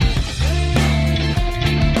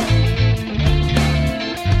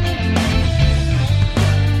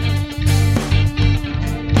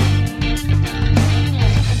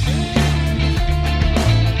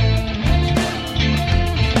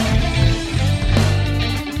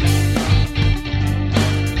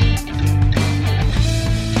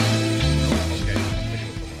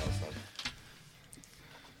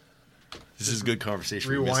good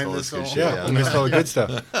conversation. We missed Rewind all this good all. shit. Yeah, we missed all the good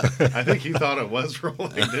stuff. I think you thought it was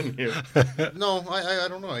rolling, didn't you? No, I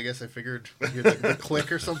don't know. I guess I figured the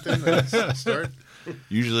click or something. Let's start.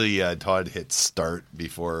 Usually Todd hits start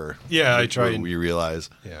before I try and... we realize.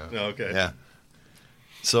 Yeah. Okay. Yeah.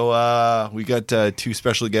 So we got two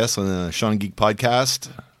special guests on the Sean Geek podcast.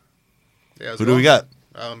 Yeah, Who do we got?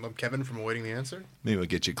 I'm Kevin from Awaiting the Answer. Maybe we'll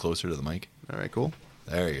get you closer to the mic. All right, cool.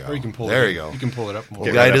 There you go. Or you can pull there it. you go. You can pull it up more.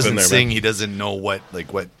 The Get guy right up doesn't in there, sing. man. He doesn't know what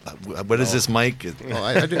is this mic? Well,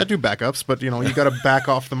 I do backups, but you got to back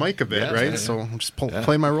off the mic a bit, Yeah, right? yeah. So I'm just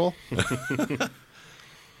play my role.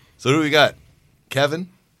 So who do we got? Kevin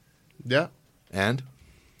Yeah. and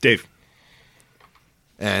Dave,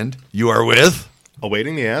 you are with.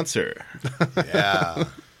 awaiting the answer. Yeah.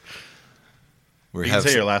 You can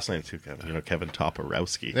say your last name too, Kevin. Kevin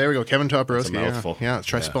Toporowski. There we go, Kevin Toporowski. That's a mouthful. Yeah,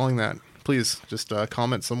 try Yeah. spelling that. Please just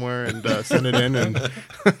comment somewhere and send it in and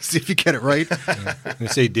see if you get it right. They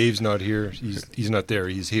say Dave's not here. He's not there.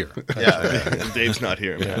 He's here. Yeah. Dave's not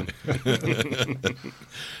here, man.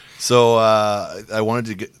 So I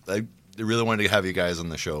really wanted to have you guys on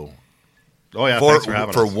the show Oh yeah, thanks for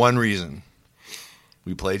having for us. one reason.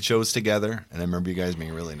 We played shows together, and I remember you guys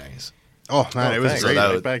being really nice. Oh man, it was Thanks. great. that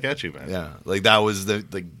Right was- back at you, man. Yeah, like that was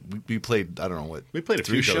we played. I don't know what We played a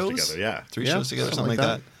few shows together, yeah. three Yeah, shows together, something something like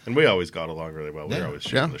like that. And we always got along really well. We Yeah. were always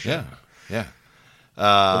shooting Yeah. the shit. Yeah, yeah.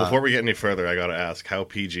 But before we get any further, I got to ask, how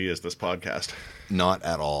PG is this podcast? Not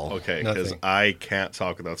at all. Okay, because Nothing. I can't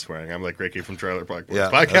talk without swearing. I'm like Ricky from Trailer Park Boys. Yeah,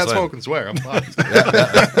 If I that's can't fine. smoke and swear, I'm fine.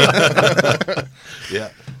 Yeah.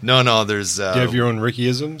 No. There's. Do you have your own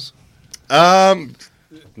Rickyisms?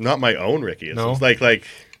 Not my own Ricky. No? Like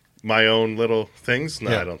my own little things. No,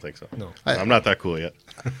 Yeah. I don't think so. No. I'm not that cool yet.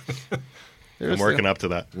 There's I'm working up to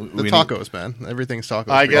that. the tacos, man. Everything's tacos.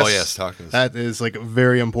 I for you. guess- Oh yes, tacos. That is like a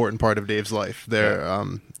very important part of Dave's life. There,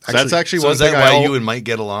 That's actually So one is that thing why I you and Mike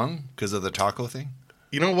get along because of the taco thing?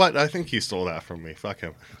 You know what? I think he stole that from me. Fuck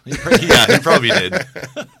him. Yeah, he probably did.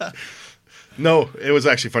 No, it was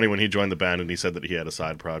actually funny when he joined the band and he said that he had a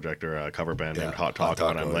side project or a cover band Yeah, named Hot Hot Taco.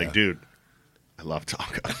 And Taco, I'm like, yeah. dude, I love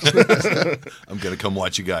tacos. I'm gonna come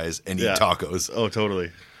watch you guys and Yeah. eat tacos. Oh,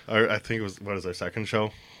 totally. I think it was, what is our second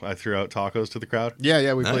show? I threw out tacos to the crowd.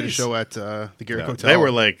 yeah. We played a Nice. show at the Garrick Yeah. Hotel. They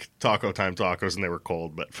were like taco time tacos and they were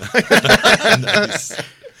cold, but Nice.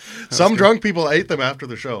 some drunk people ate them after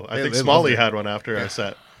the show. I think they Smalley loved it. had one after our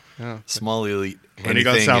set. Small elite. When he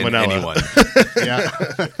got anything and salmonella. anyone.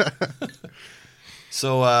 Yeah.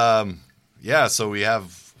 So so we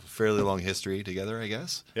have fairly long history together, I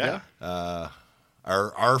guess. Yeah.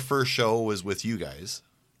 Our first show was with you guys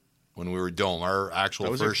when we were Dome. Our actual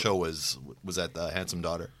That was your first show was at the Handsome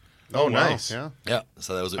Daughter. Oh, wow. nice. Yeah. Yeah,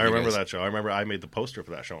 so that was. I remember that show. I remember I made the poster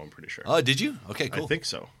for that show, I'm pretty sure. Oh, did you? Okay, cool. I think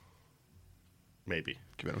so. Maybe.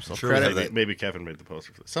 Giving himself Sure, credit. that- Maybe Kevin made the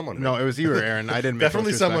poster for that. Someone made No, it. it was you or Aaron. I didn't. Make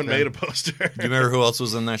Definitely posters someone back made then. a poster. Do you remember who else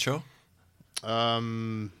was in that show?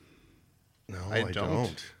 No, I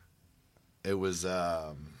don't. It was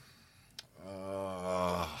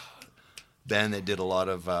Ben that did a lot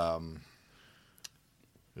of.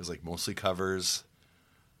 It was like mostly covers.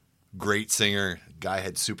 Great singer. Guy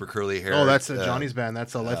had super curly hair. Oh, that's Johnny's band.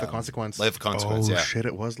 That's Life of Consequence. Life of Consequence. Oh, yeah. shit,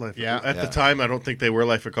 it was Life. Yeah. At Yeah. the time, I don't think they were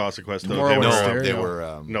Life of Consequence. Though. More They or were, less No, Stereo. they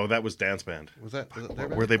were. no, that was Dance Band. was that their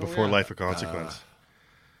band? Were they before Oh, yeah. Life of Consequence?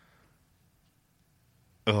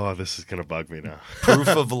 Oh, this is going to bug me now. Proof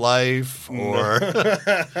of Life or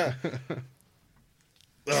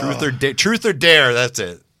Truth or Dare. That's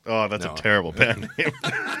it. Oh, that's No. a terrible band name.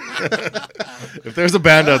 If there's a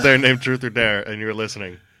band out there named Truth or Dare and you're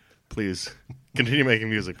listening, please continue making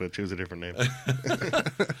music, but choose a different name.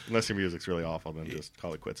 Unless your music's really awful, then just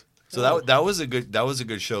call it quits. So that was a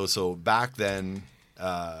good show. So back then,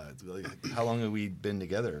 how long have we been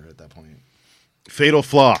together at that point? Fatal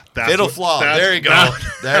Flaw. That's Fatal what- Flaw. that's- There you go.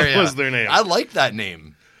 That yeah. was their name. I like that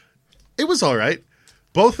name. It was all right.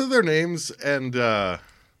 Both of their names and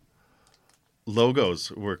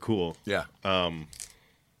logos were cool. Yeah.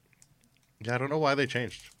 Yeah, I don't know why they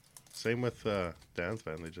changed. Same with Dan's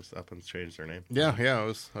band. They just up and changed their name. Yeah, it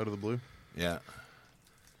was out of the blue. Yeah.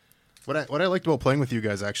 What I liked about playing with you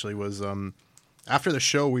guys actually was after the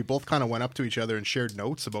show we both kind of went up to each other and shared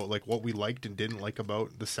notes about like what we liked and didn't like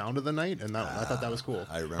about the sound of the night, and I thought that was cool.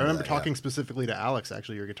 I remember that, talking yeah. specifically to Alex,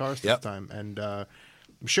 actually your guitarist Yep. at the time, and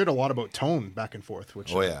we shared a lot about tone back and forth,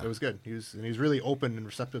 which Oh, yeah. it was good. He was really open and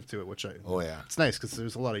receptive to it, which Oh, yeah. it's nice because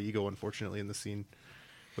there's a lot of ego unfortunately in the scene,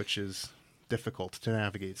 which is difficult to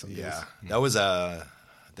navigate some days. Yeah.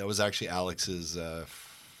 That was actually Alex's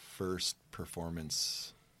first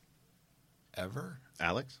performance ever.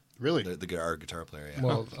 Alex? Really? Our guitar player. Yeah.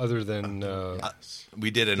 Well, other than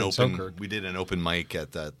we did an in open Selkirk. we did an open mic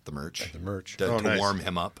at the merch the merch. to nice. warm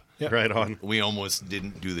him up. Yeah. Right on. We almost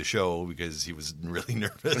didn't do the show because he was really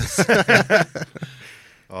nervous.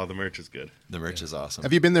 Oh, the merch is good. The merch is awesome.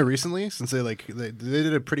 Have you been there recently? Since they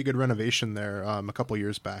did a pretty good renovation there a couple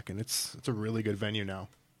years back, and it's a really good venue now.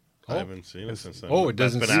 I haven't seen it since then. Oh, it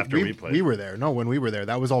That's doesn't been see- after we played. We were there. No, when we were there,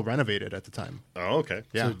 that was all renovated at the time. Oh, okay.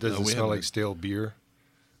 Yeah, So does No, it we smell haven't. like stale beer?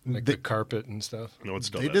 Like the carpet and stuff? No, it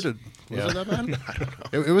still they does. did it. Was Yeah. it that bad? I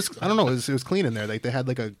don't know. It was. I don't know. It was clean in there. Like they had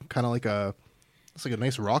like a kind of like a. It's like a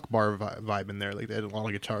nice rock bar vibe in there. Like they had a lot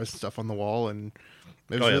of guitars and stuff on the wall, and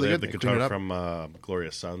it was Oh, yeah, really they good. had the They cleaned it guitar up. from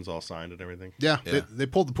Glorious Sons all signed and everything. Yeah, Yeah. They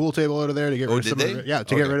pulled the pool table out of there to get rid of did some they? of it. Yeah,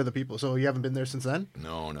 to get Okay. rid of the people. So you haven't been there since then?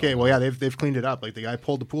 no. Okay, well, yeah, they've cleaned it up. Like the guy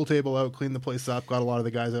pulled the pool table out, cleaned the place up, got a lot of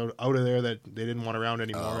the guys out of there that they didn't want around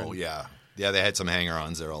anymore. Oh and- yeah. Yeah, they had some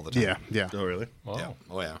hanger-ons there all the time. yeah, yeah. Oh, really? Wow. Yeah.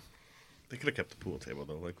 Oh yeah. They could have kept the pool table,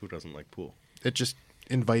 though. Like, who doesn't like pool? It just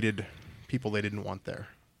invited people they didn't want there.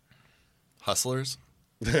 Hustlers?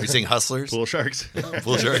 Are you saying hustlers? Pool sharks?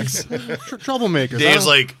 Pool sharks. Troublemakers. Dave's huh?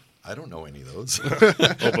 like, I don't know any of those.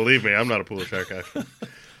 Oh, believe me, I'm not a pool shark.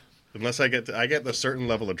 Unless I get a certain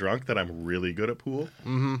level of drunk that I'm really good at pool.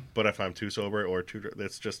 Mm-hmm. But if I'm too sober or too drunk,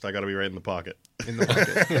 it's just I got to be right in the pocket. in the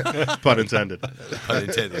bucket. Pun intended. Pun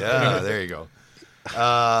intended. Yeah, there you go.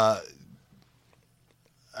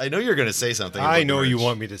 I know you're going to say something. I about know you merch.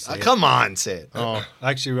 want me to say it. Come on, say it. Oh,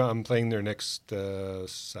 Actually, I'm playing there next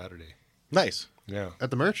Saturday. Nice. Yeah. at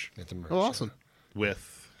the merch? At the merch, Oh, awesome.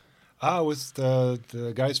 With With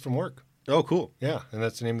the guys from work. oh, cool. Yeah, and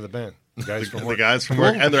that's the name of the band. The guys from The work. guys from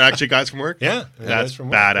work, and they're actually guys from work. Yeah, the That's guys from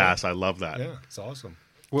work. badass. I love that. Yeah, it's awesome.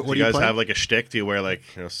 What Do do you you guys play? have like a shtick? Do you wear like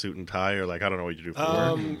suit and tie, or like I don't know what you do for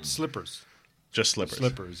work? Slippers. Just slippers.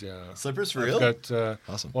 Slippers, yeah. Slippers for I've real? got,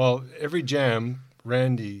 Awesome. Well, every jam,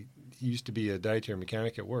 Randy, he used to be a dietary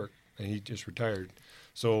mechanic at work, and he just retired.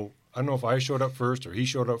 So I don't know if I showed up first or he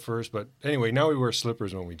showed up first, but anyway, now we wear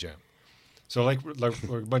slippers when we jam. So like we're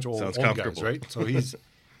a bunch of old Sounds guys, comfortable. right? So he's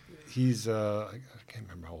I can't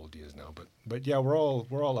remember how old he is now, but yeah, we're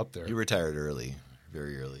all up there. He retired early,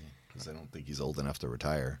 very early, because I don't think he's old enough to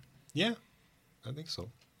retire. Yeah, I think so.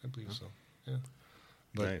 I believe so. Yeah,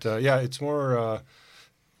 but Nice. yeah, it's more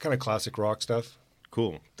kind of classic rock stuff.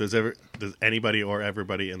 Cool. Does anybody or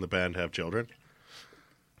everybody in the band have children?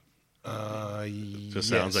 Just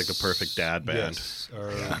sounds like the perfect dad band. Yes.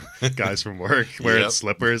 Or, Guys from work wearing Yep.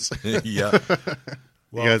 slippers. yeah,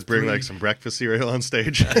 You guys bring like some breakfast cereal on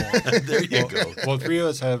stage. there you go. Well, three of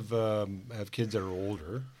us have kids that are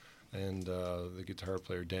older, and the guitar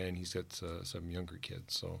player Dan, he's got some younger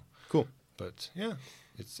kids. So, Cool. but yeah,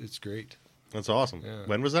 it's great. That's awesome. Yeah.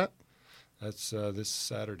 When was that? That's this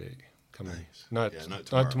Saturday coming. Nice. Not Yeah, not not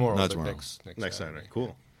tomorrow. tomorrow. Not but tomorrow. Next Saturday.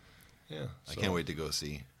 Cool. Yeah, I can't wait to go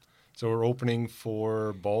see. So we're opening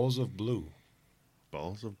for Balls of Blue.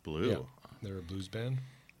 Balls of Blue. Yeah, they're a blues band.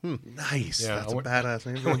 Nice. Yeah, That's I a went- badass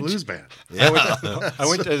name for a blues band. I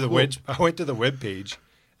went to the web page,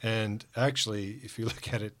 and actually, if you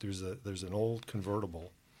look at it, there's an old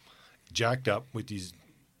convertible, jacked up with these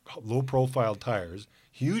low profile tires,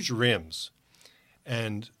 huge rims,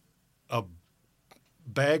 and a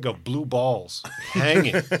bag of blue balls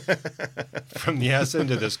hanging from the ass end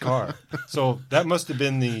of this car. So that must have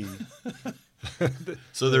been the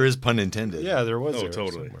So there is pun intended. yeah. There was Oh, there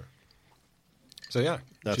totally. somewhere. So yeah,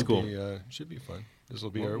 That's should cool. Be, should be fun. This will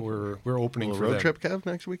be we're opening Little for road them. trip, Kev,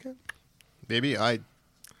 next weekend? Maybe I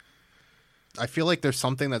feel like there's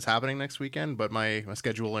something that's happening next weekend, but my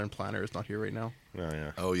scheduler and planner is not here right now. Oh,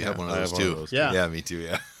 yeah. Oh, you have one of I those have one too. of those, Yeah. Yeah, me too.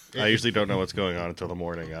 Yeah. I usually don't know what's going on until the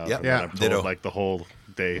morning of. Yep. And Yeah. then I'm told Ditto. like the whole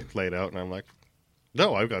day laid out, and I'm like,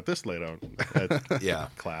 no, I've got this laid out. That Yeah.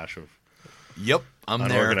 clash of Yep. I'm there.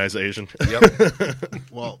 unorganization. Yep.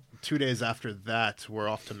 Well, 2 days after that, we're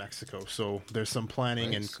off to Mexico, so there's some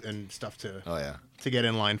planning and stuff to Oh yeah. get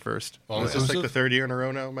in line first. All Is this like the inclusive? third year in a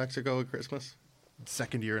row now, Mexico at Christmas?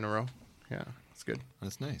 Second year in a row. Yeah, it's good.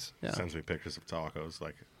 That's nice. Yeah. Sends me pictures of tacos,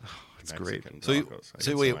 like it's great. Mexican So you- tacos. I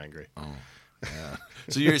so get wait- so angry. Oh. Yeah.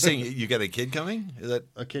 So you're saying you got a kid coming? Is that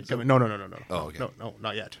A kid coming? No. Oh, okay. No,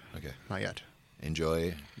 not yet. okay? Not yet.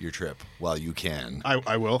 Enjoy your trip while you can.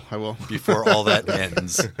 I will. Before all that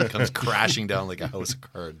ends, it comes crashing down like a house of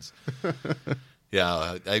cards.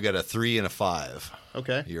 Yeah, I've got a 3 and a 5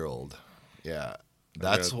 Okay. year old. Yeah,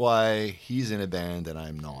 that's Okay. why he's in a band and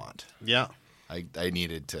I'm not. Yeah. I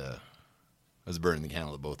needed to. I was burning the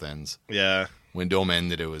candle at both ends. Yeah. When Dome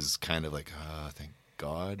ended, it was kind of like, thank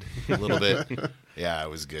God, a little bit. Yeah, it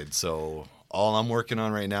was good. So all I'm working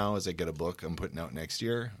on right now is I get a book I'm putting out next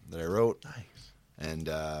year that I wrote. Nice. And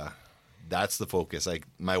that's the focus. Like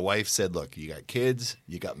my wife said, look, you got kids,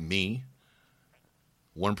 you got me,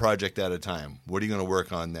 one project at a time. What are you going to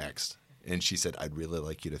work on next? And she said, I'd really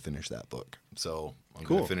like you to finish that book. So I'm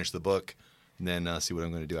going Cool. to finish the book and then see what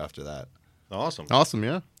I'm going to do after that. Awesome. Awesome,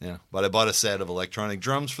 yeah. Yeah. But I bought a set of electronic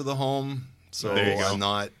drums for the home. So There you go. I'm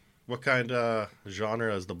not. What kind of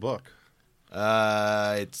genre is the book?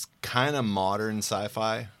 It's kind of modern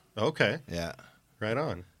sci-fi. Okay, Yeah. right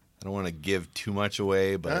on. I don't want to give too much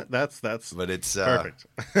away, but That's it's perfect.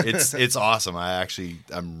 it's awesome.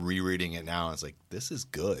 I'm rereading it now. It's like this is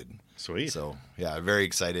good. Sweet. So yeah, I'm very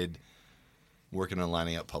excited. Working on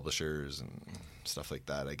lining up publishers and stuff like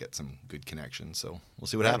that. I get some good connections. So we'll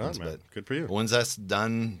see what Right happens. on, man. But Good for you. once that's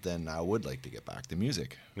done, then I would like to get back to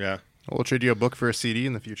music. Yeah. We'll trade you a book for a CD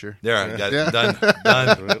in the future. There, I got Yeah. it. Done.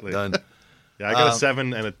 Absolutely. Done. Yeah, I got a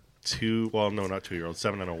 7 and a 2. Well, no, not 2-year-old.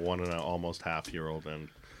 7 and a 1 and an almost half-year-old, and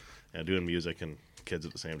doing music and kids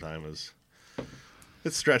at the same time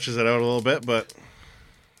it stretches it out a little bit, but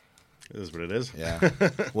it is what it is. Yeah.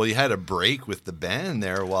 Well, you had a break with the band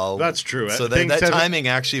there while. That's true. So Things that tend to- timing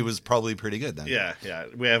actually was probably pretty good then. Yeah.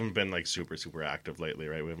 We haven't been like super active lately,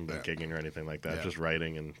 right? We haven't been gigging or anything like that. Yeah. Just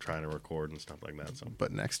writing and trying to record and stuff like that. So.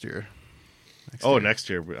 But next year. Next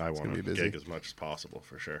year I want gonna to be busy. gig as much as possible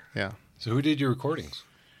for sure. Yeah. So who did your recordings?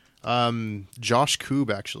 Josh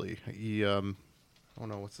Koob, actually. He, I don't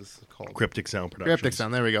know what's this called. Cryptic Sound Productions. Cryptic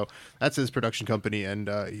Sound, there we go. That's his production company, and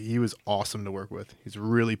he was awesome to work with. He's a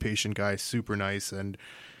really patient guy, super nice, and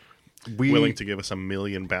Willing to give us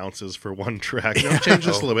 1,000,000 bounces for one track. No, change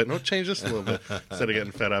this a little bit. No, change this a little bit. Instead of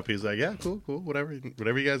getting fed up, he's like, yeah, cool, whatever you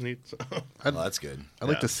guys need. So. Well, that's good. I'd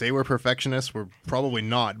like Yeah. to say we're perfectionists. We're probably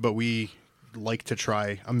not, but we like to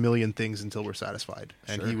try a million things until we're satisfied.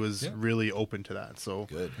 And he was Yeah. really open to that. So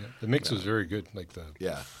Good. The mix was very good. Like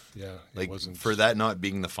Yeah. it Like wasn't for that not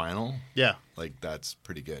being the final, yeah. like that's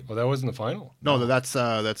pretty good. Well, that wasn't the final. No, that's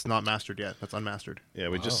not mastered yet. That's unmastered. Yeah,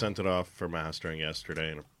 we just sent it off for mastering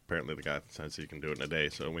yesterday, and apparently the guy says he can do it in a day,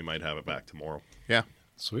 so we might have it back tomorrow. Yeah.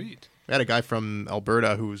 Sweet. We had a guy from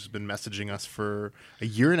Alberta who's been messaging us for a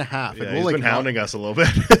year and a half. Yeah, and he's we'll, been not- hounding us a little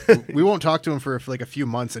bit. we won't talk to him for like a few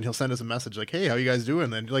months, and he'll send us a message like, "Hey, how you guys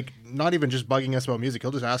doing?" And like, not even just bugging us about music.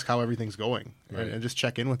 He'll just ask how everything's going and just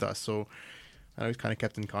check in with us. So I always kind of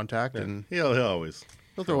kept in contact, and he'll always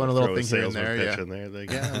he'll throw in a little throw thing here and salesman there. pitch Yeah, in there.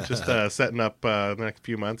 Like, yeah, I'm just setting up the next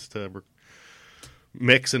few months to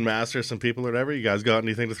mix and master some people or whatever. You guys got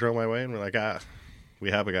anything to throw my way? And we're like, we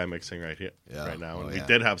have a guy mixing right now, and we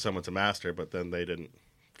did have someone to master, but then they didn't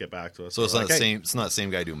get back to us. So it's We're not like, the hey, same. It's not the same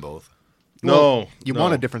guy doing both. No, you no.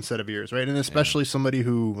 want a different set of ears, right? And especially somebody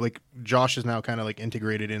who like Josh is now kind of like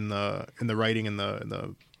integrated in the writing and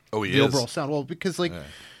the Oh, he the is. overall sound. Well, because like.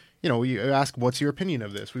 You know, we ask, what's your opinion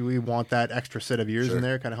of this? We want that extra set of ears Sure. in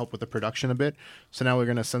there, kind of help with the production a bit. So now we're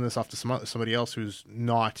going to send this off to somebody else who's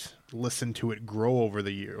not listened to it grow over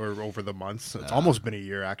the year or over the months. It's almost been a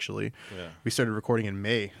year, actually. Yeah. We started recording in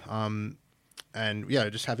May. And yeah,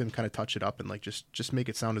 just have him kind of touch it up and like just make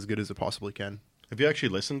it sound as good as it possibly can. Have you actually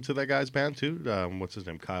listened to that guy's band too? What's his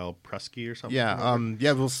name? Kyle Prusky or something? Yeah,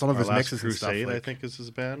 yeah. Well, some of Our his Last mixes and Crusade, stuff. I think, is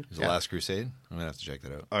his band. Is the Last Crusade? I'm gonna have to check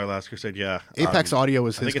that out. Our Last Crusade, yeah. Apex Audio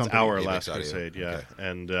is I his think it's company. Our Apex Last Audio. Crusade, yeah. Okay.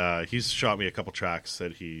 And he's shot me a couple tracks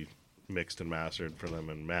that he mixed and mastered for them,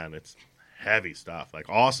 and man, it's heavy stuff. Like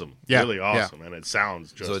awesome, Yeah, really yeah. awesome, and it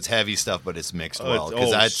sounds just. So it's heavy stuff, but it's mixed Oh, well. it's-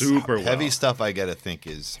 Because oh, that's super heavy well. stuff. I gotta think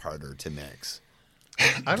is harder to mix.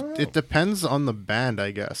 I don't know. It depends on the band,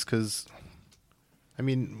 I guess, because I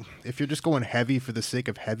mean, if you're just going heavy for the sake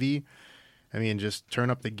of heavy, I mean, just turn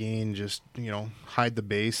up the gain, just hide the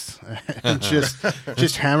bass, and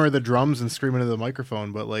just hammer the drums and scream into the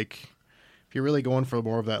microphone. But like, if you're really going for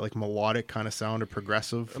more of that like melodic kind of sound or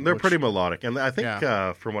progressive, And they're which- pretty melodic, and I think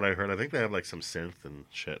Yeah. from what I heard, I think they have like some synth and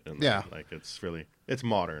shit. In there. Yeah. like it's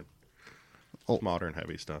modern. Oh. It's modern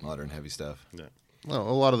heavy stuff. Modern heavy stuff. Yeah. Well,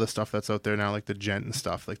 a lot of the stuff that's out there now, like the gent and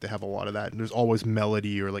stuff, like they have a lot of that. And there's always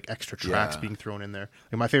melody or like extra tracks Yeah. being thrown in there.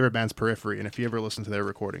 Like my favorite band's Periphery, and if you ever listen to their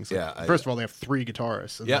recordings, like, Yeah, first of all, they have 3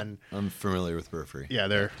 guitarists, and Yeah, then I'm familiar with Periphery. yeah,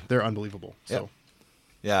 they're unbelievable. So.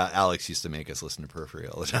 Yeah, Alex used to make us listen to Periphery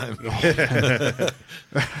all the time.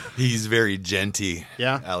 He's very genty.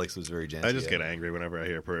 Yeah. Alex was very genty. I just yeah. get angry whenever I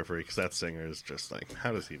hear Periphery because that singer is just like,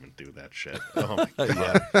 how does he even do that shit? Oh my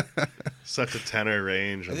god, Yeah. such a tenor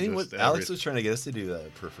range. I and think just what Alex was trying to get us to do the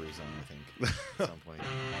Periphery song, I think, at some point.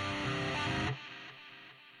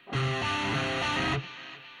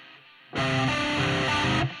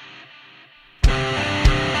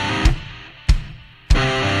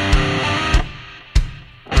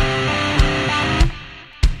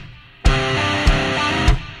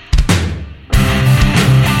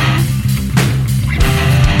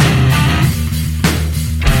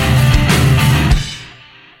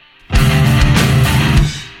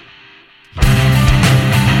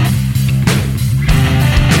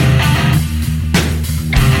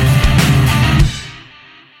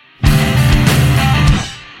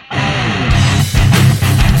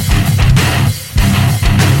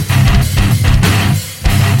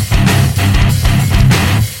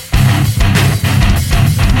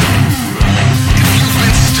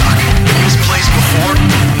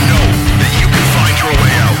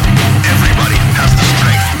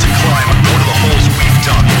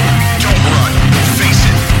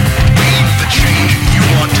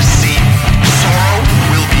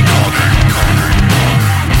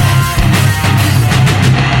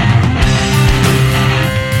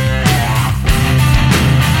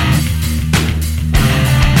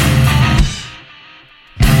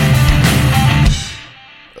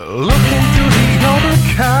 Looking through the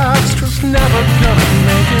overcast was never gonna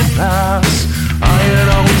make it past. I had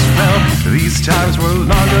always felt these times were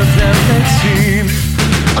longer than they seemed.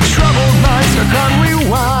 A troubled mind stuck on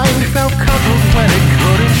rewind, felt covered when it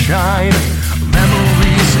couldn't shine.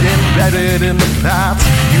 Memories embedded in the paths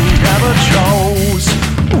you never chose.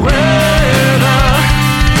 Weather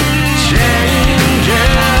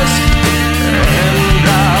changes, and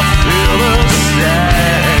I feel the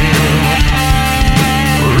same.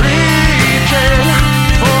 Reaching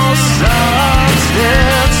for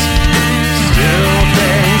substance, still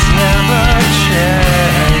things never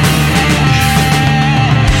change.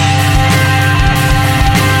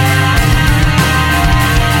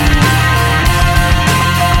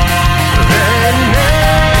 They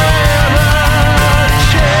never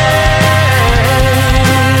change.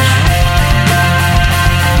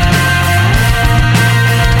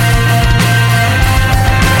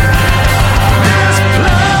 This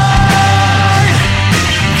play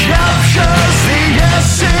captures the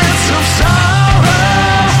essence of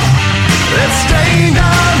sorrow that's stained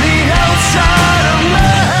on the outside of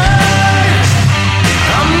me.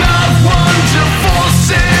 I'm not one to force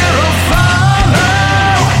it or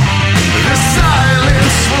follow. The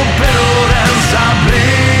silence will build as I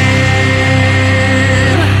bleed.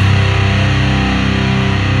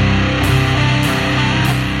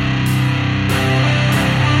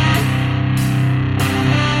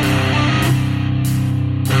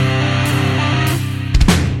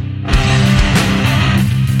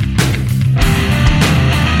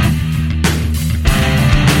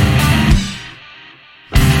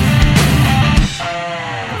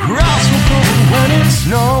 Grass will grow when it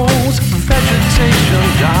snows, vegetation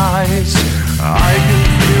dies. I can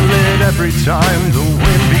feel it every time the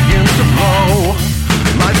wind begins to blow.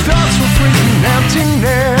 My thoughts will freeze in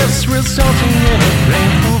emptiness, resulting in a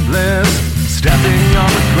painful bliss. Stepping on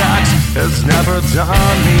the cracks has never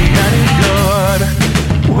done me any good.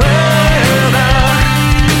 Weather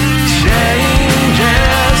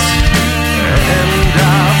changes, and I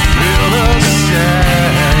feel the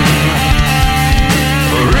same.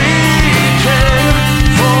 Reaching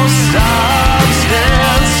for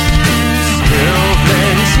substance, still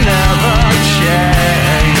things never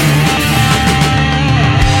change.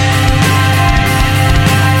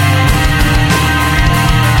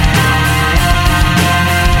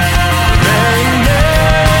 They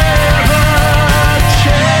never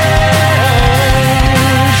change.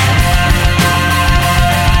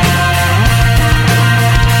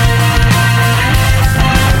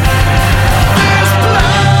 This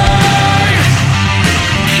play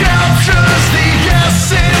captures the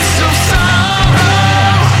essence of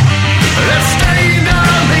sorrow that's stained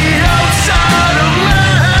on the outside of me.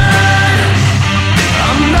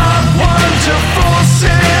 I'm not one to force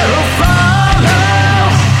it or follow.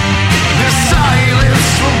 The silence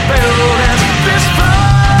will build as this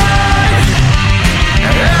fight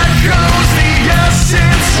echoes the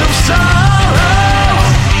essence of sorrow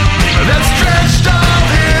that's drenched all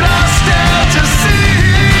that I stand to see.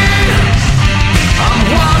 I'm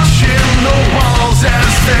watching the walls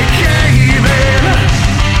as they cave in.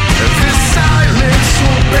 This silence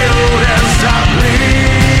will build as I bleed.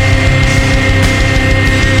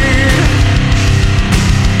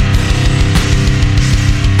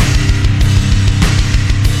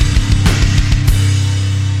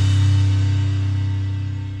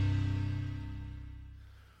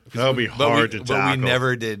 That would be hard to tackle. But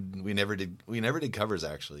we never did covers.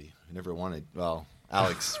 Actually, we never wanted. Well,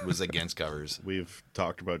 Alex was against covers. We've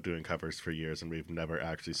talked about doing covers for years, and we've never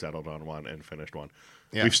actually settled on one and finished one.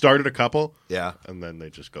 Yeah. We've started a couple, Yeah. and then they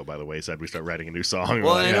just go by the wayside. We start writing a new song. Well,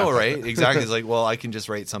 We're like, I know, yeah. right? Exactly. It's like, well, I can just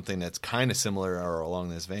write something that's kind of similar or along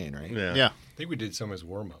this vein, right? Yeah, Yeah. I think we did some as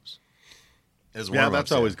warm-ups. As Yeah, warm-ups,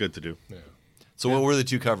 that's always good to do. Yeah. So, what were the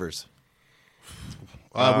two covers?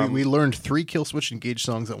 We learned 3 Killswitch Engage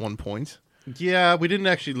songs at one point. Yeah, we didn't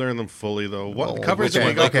actually learn them fully though. What Oh, covers? which did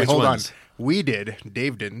one? we Like, go? which hold ones? on. We did.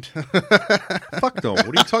 Dave didn't. Fuck no. What are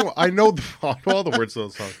you talking about? I know all the words to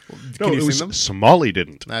those songs. No, Can you it was sing them? Smalley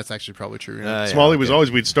didn't. That's actually probably true. Yeah, Smalley was okay. always,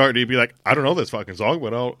 we'd start and he'd be like, I don't know this fucking song,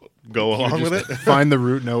 but I'll go along with it. Find the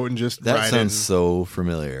root note and just That ride sounds in. so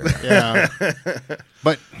familiar. Yeah.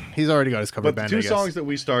 But he's already got his cover But the band, two I guess. songs that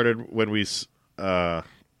we started when we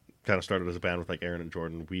kind of started as a band with like Aaron and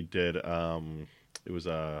Jordan, we did, it was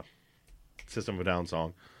a System of a Down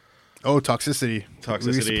song. Oh, Toxicity. We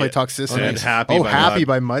used to play Toxicity. and Happy oh, by Happy Mud-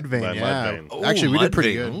 by Mudvayne. by Yeah. Mudvayne. Oh, Actually, we did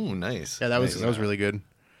pretty Mudvayne. good. Ooh, nice. Yeah, that was really good.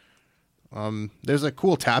 There's a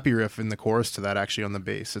cool tappy riff in the chorus to that actually on the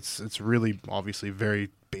bass. It's really obviously very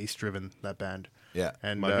bass driven, that band. Yeah.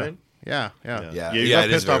 And Mudvayne? Yeah. Yeah, You yeah, got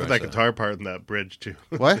it is pissed off very with that much so. guitar part in that bridge too.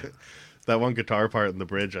 What? That one guitar part in the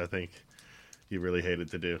bridge, I think you really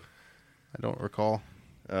hated to do. I don't recall.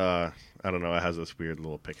 I don't know. It has this weird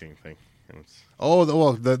little picking thing. And it's, Oh,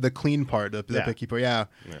 the clean part, the Yeah. picky part. Yeah.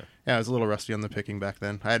 yeah, I was a little rusty on the picking back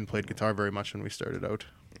then. I hadn't played guitar very much when we started out.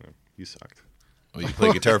 you sucked. Well, you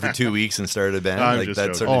played guitar for 2 weeks and started a band, I'm like just that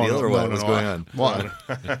joking. sort of deal, or what? no, What's no, going on?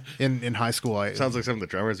 Well, in high school, I Sounds like some of the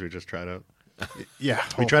drummers we just tried out. yeah.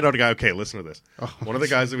 We tried out a guy. Okay, listen to this. One of the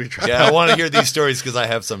guys that we tried. Yeah, I want to hear these stories because I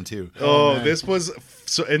have some too. Oh, this was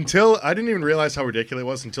so until I didn't even realize how ridiculous it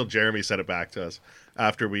was until Jeremy said it back to us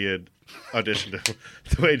after we had auditioned him.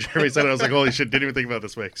 The way Jeremy said it, I was like, "Holy shit!" Didn't even think about it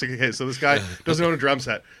this way. So, okay, so this guy doesn't own a drum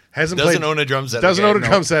set, Doesn't own a drum set. doesn't okay. own a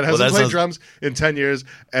drum set, Well, hasn't that played sounds- drums in 10 years,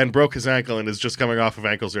 and broke his ankle and is just coming off of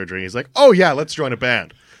ankle surgery. He's like, "Oh yeah, let's join a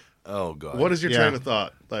band." Oh god. What is your Yeah. train of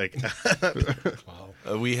thought? Like,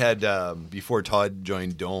 We had before Todd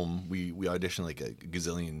joined Dome, we auditioned like a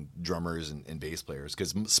gazillion drummers and bass players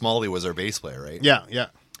because Smalley was our bass player, right? Yeah.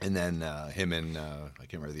 And then him and I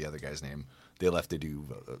can't remember the other guy's name. They left to do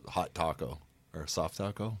Hot Taco or Soft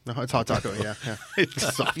Taco. No, it's hot taco. Yeah.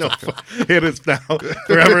 Soft no, taco. it is now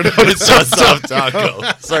forever known It's not Soft Taco.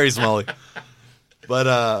 Sorry, Smalley. But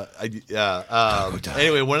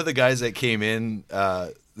anyway, one of the guys that came in,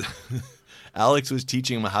 Alex was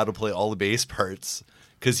teaching him how to play all the bass parts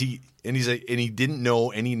because he didn't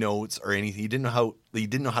know any notes or anything. He didn't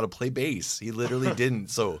know how to play bass. He literally didn't.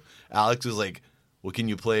 So Alex was like, "Well, can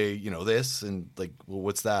you play this?" And like, "Well,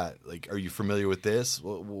 what's that? Like, are you familiar with this?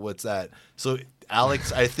 What's that?" So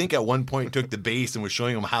Alex, I think at one point took the bass and was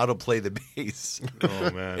showing him how to play the bass.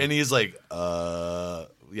 Oh man. And he's like,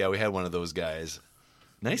 yeah, we had one of those guys.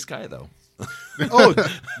 Nice guy though. Oh,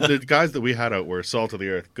 the guys that we had out were salt of the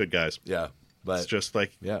earth, good guys. Yeah, but It's just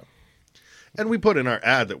like, yeah, and we put in our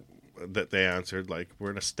ad that they answered, like, we're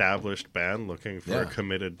an established band looking for Yeah. a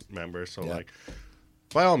committed member. So, Yeah. like,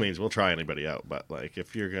 by all means, we'll try anybody out. But, like,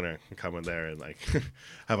 if you're going to come in there and, like,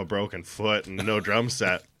 have a broken foot and no drum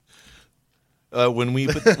set, when we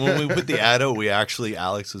put the ad out,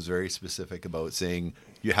 Alex was very specific about saying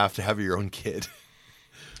you have to have your own kid.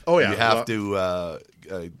 oh, yeah. You have to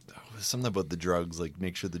something about the drugs, like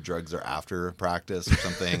make sure the drugs are after practice or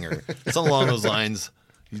something, or something along those lines.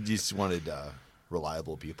 You just wanted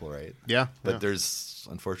reliable people, right? Yeah. But there's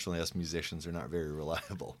unfortunately us musicians are not very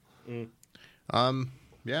reliable.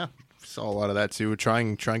 Yeah, saw a lot of that too.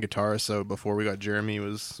 Trying guitarists out before we got Jeremy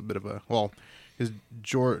was a bit of a his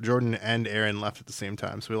Jordan and Aaron left at the same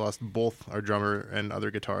time, so we lost both our drummer and other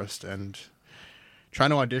guitarist. And trying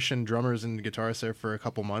to audition drummers and guitarists there for a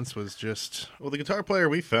couple months was just Well, the guitar player,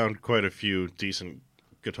 we found quite a few decent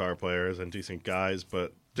guitar players and decent guys,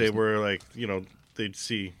 but they were like, they'd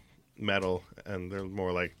see metal and they're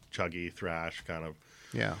more like chuggy thrash kind of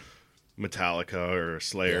yeah. Metallica or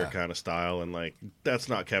Slayer Yeah. kind of style, and like that's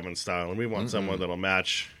not Kevin's style, and we want someone that'll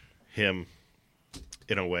match him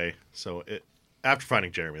in a way. So after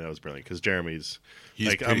finding Jeremy, that was brilliant because Jeremy's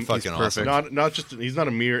He's pretty fucking awesome. Not just he's not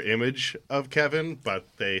a mere image of Kevin, but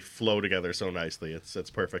they flow together so nicely. It's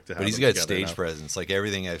perfect to have. But he's them got together stage now. presence. Like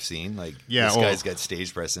everything I've seen, like Yeah, this oh. guy's got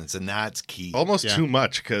stage presence, and that's key. Almost Yeah. too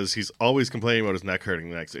much because he's always complaining about his neck hurting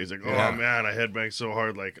the next day. He's like, "Oh Yeah. man, I headbang so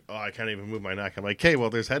hard, like I can't even move my neck." I'm like, "Okay, well,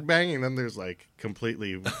 there's headbanging, and then there's like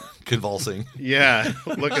completely, Convulsing. yeah,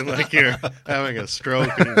 looking like you're having a stroke."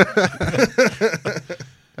 And,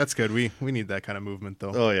 That's good. We need that kind of movement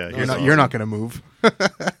though. oh yeah, You're not going to move.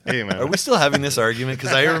 Hey man, Are we still having this argument?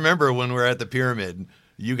 Because I remember when we were at the pyramid,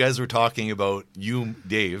 you guys were talking about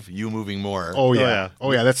Dave, moving more. Oh yeah. yeah.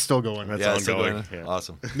 Oh yeah, that's still going. That's yeah, it's still ongoing. going on? Yeah.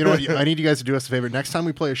 Awesome. You know what? I need you guys to do us a favor. Next time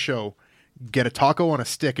we play a show, get a taco on a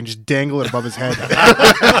stick and just dangle it above his head.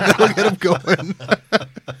 That'll get him going.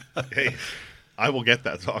 Hey, I will get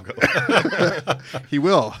that taco. He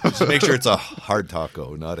will. Just make sure it's a hard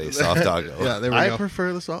taco, not a soft taco. Yeah, there we I go.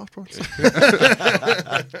 prefer the soft ones.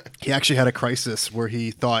 He actually had a crisis where he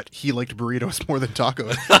thought he liked burritos more than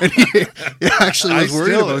tacos. And he actually was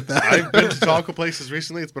worried about that. I've been to taco places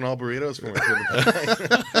recently. It's been all burritos for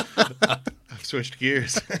me. I've switched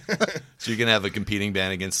gears. So you're gonna have a competing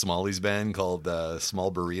band against Smalley's band called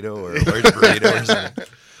Small Burrito or Large Burrito or something.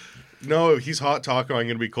 No, he's hot taco. I'm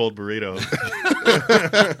going to be cold burrito.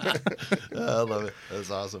 I love it. That's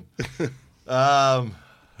awesome. I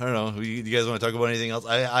don't know. You guys want to talk about anything else?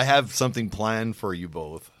 I have something planned for you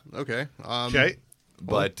both, Okay. Okay.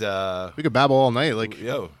 but We could babble all night. Like,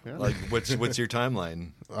 yo, like what's your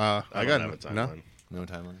timeline? I I got don't have a timeline. no. No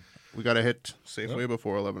timeline. We got to hit Safeway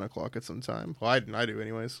before 11 o'clock at some time. Well, I do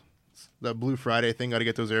anyways. The Blue Friday thing. Got to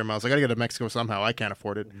get those air miles. I got to get to Mexico somehow. I can't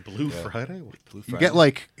afford it. Blue Friday? Blue You Friday. get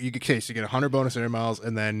like you get 100 bonus air miles,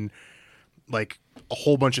 and then like a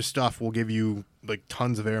whole bunch of stuff will give you like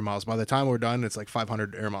tons of air miles. By the time we're done, it's like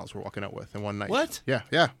 500 air miles we're walking out with in one night. What? Yeah.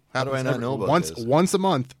 How do I not know about once this? once a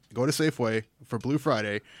month? Go to Safeway for Blue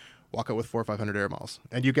Friday, walk out with 400 or 500 air miles,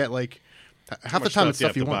 and you get like half the time it's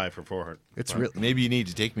stuff you have to buy want. for 400. It's real. Maybe you need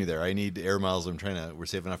to take me there. I need air miles. We're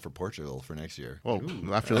saving up for Portugal for next year. Well,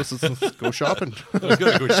 after this, let's go shopping. I was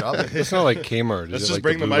going to go shopping. It's not like Kmart. Let's Is just it like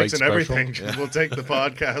bring the Blue mics Light and Special? everything. We'll take the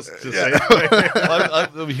podcast to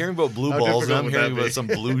Safeway. I'm hearing about blue How balls, and difficult I'm would hearing that about be? some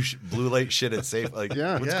blue light shit at Safe. Like,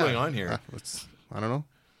 Yeah. what's Yeah. going on here? I don't know.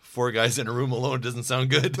 4 guys in a room alone doesn't sound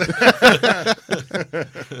good.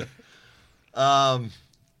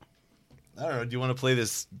 I don't know. Do you want to play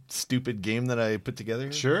this stupid game that I put together?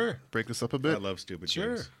 here? Sure. Break this up a I bit. love stupid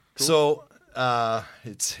Sure. games. So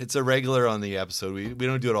it's a regular on the episode. We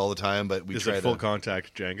don't do it all the time, but we Is try it full to.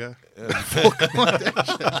 contact Jenga?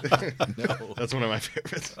 No, That's one of my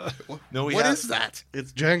favorites. no, we What have, is that?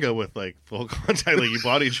 It's Jenga with like full contact, like you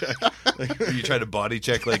body check. You try to body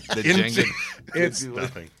check like the Into- Jenga. It's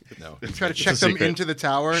nothing. No, Try to It's check a them secret. into the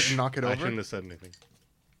tower and knock it I over. shouldn't have said anything.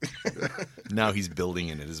 now he's building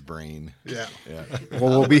it in his brain. Yeah. Yeah. Well,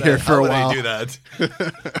 we'll be here for How a would while. I do that?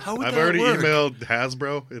 How would I've that already work? emailed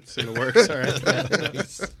Hasbro. It's in the works. All right.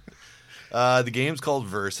 Nice. The game's called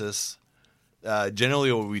Versus.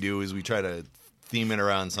 Generally, what we do is we try to theme it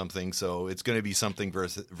around something. So it's going to be something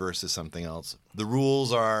versus something else. The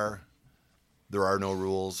rules are there are no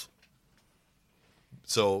rules.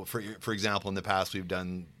 So, for example, in the past, we've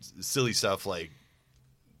done silly stuff like,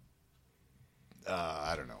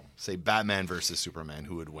 I don't know, say Batman versus Superman,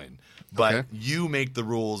 who would win. But Okay. you make the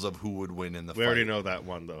rules of who would win in the We fight. already know that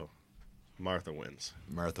one though. Martha wins.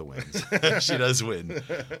 Martha wins. She does win.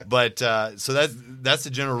 But so that's the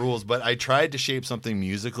general rules. But I tried to shape something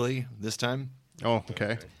musically this time. Oh,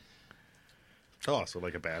 okay. Oh, so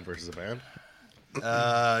like a band versus a band?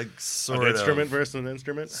 Sort An of. instrument versus an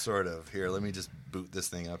instrument? Sort of. Here, let me just boot this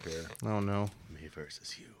thing up here. Oh no. Me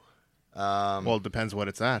versus you. Well, it depends what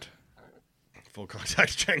it's at. Full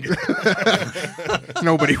contact Jenga.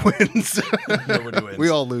 Nobody wins. Nobody wins. We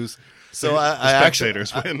all lose. So I actually,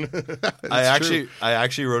 Spectators win. I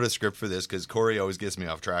actually wrote a script for this because Corey always gets me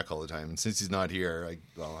off track all the time. And since he's not here,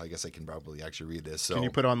 I guess I can probably actually read this. So Can you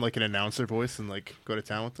put on like an announcer voice and like go to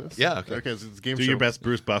town with this? Yeah, okay. Okay, so it's a game Do show. your best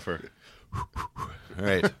Bruce Buffer. all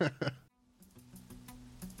right.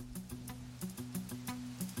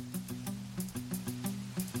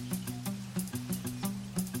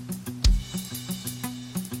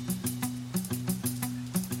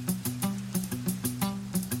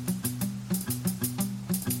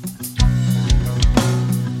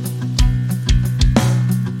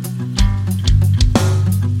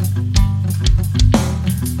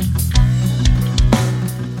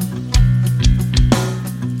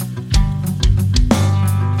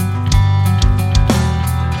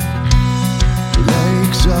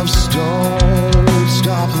 Lakes of stone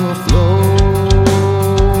stop the flow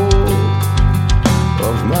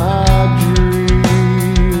of my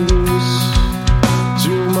dreams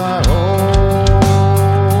to my home.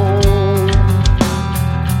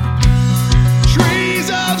 Trees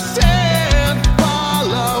of sand fall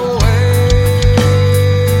away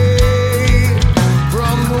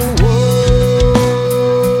from the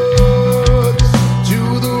woods to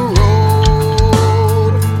the road.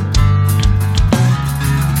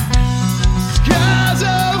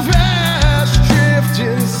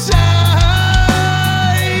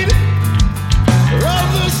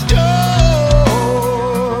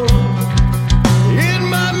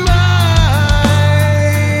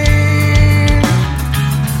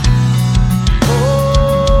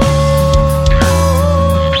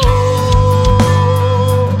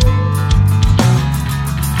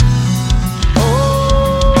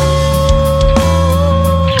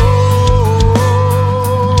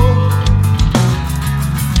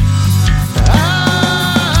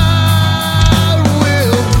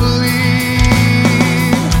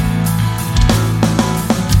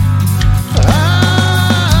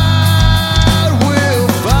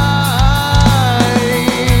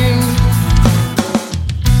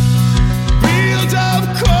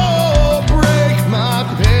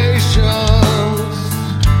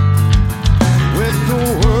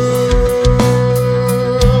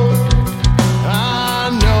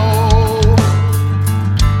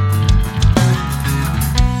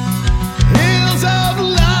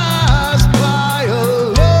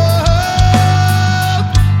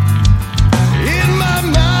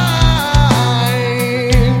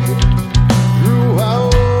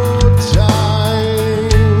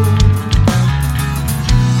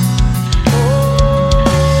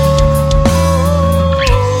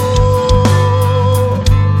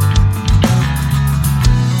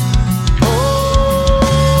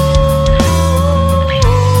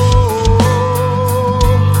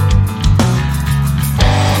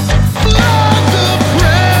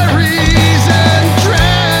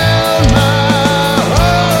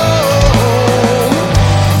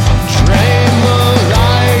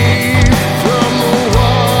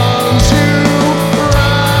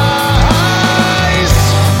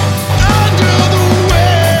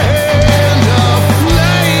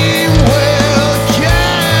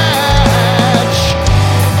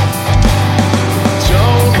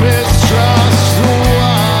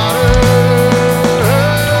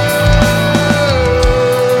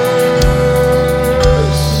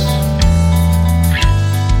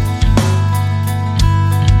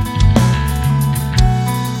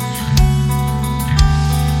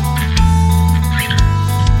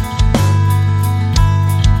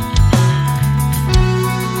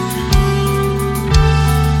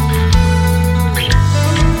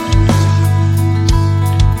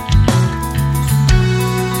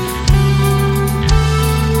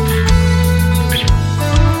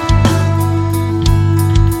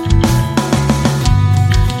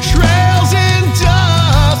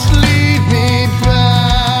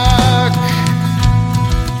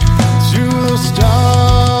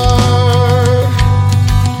 start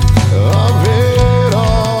of it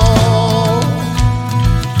all.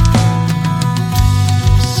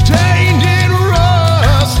 Stained in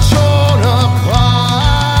rust, torn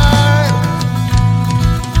apart,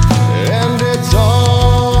 and it's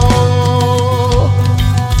all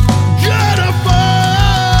gonna fall.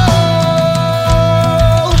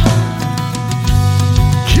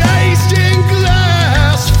 Cased in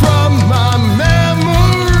glass from my memories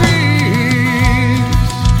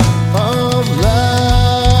of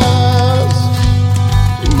last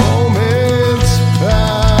moments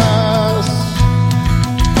past.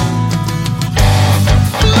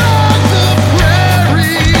 Flood the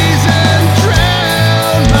prairies and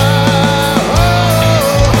drown my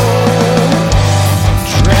home.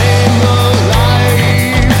 Drain the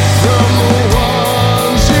life from the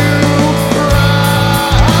ones who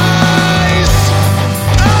rise.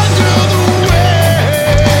 Under the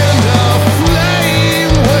wind, a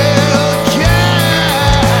flame will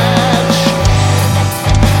catch.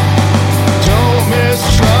 Don't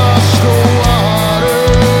mistrust the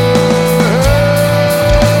waters.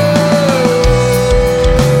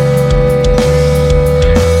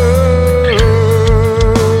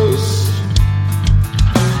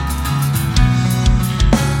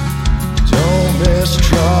 Don't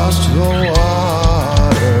mistrust the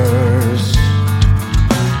waters.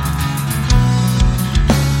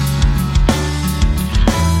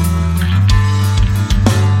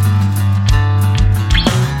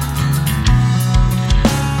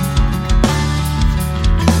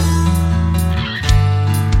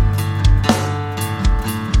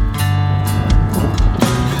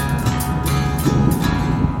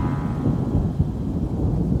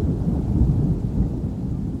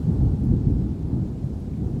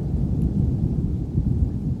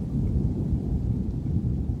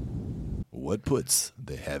 What puts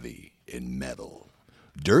the heavy in metal?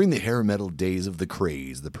 During the hair metal days of the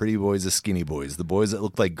craze, the pretty boys, the skinny boys, the boys that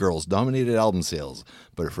looked like girls dominated album sales.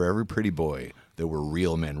 But for every pretty boy, there were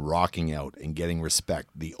real men rocking out and getting respect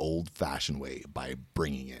the old-fashioned way by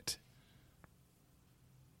bringing it.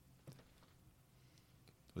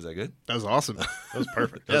 Was that good? That was awesome. That was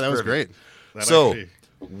perfect. Yeah, that was great. That So, actually-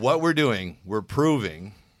 what we're doing, we're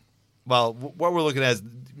proving. Well, what we're looking at is,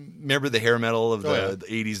 remember the hair metal of yeah. the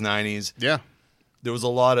 80s, 90s? Yeah. There was a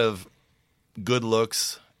lot of good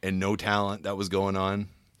looks and no talent that was going on.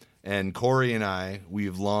 And Corey and I,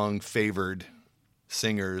 we've long favored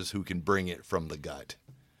singers who can bring it from the gut.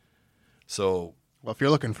 So, Well, if you're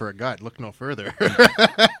looking for a gut, look no further.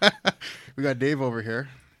 We got Dave over here.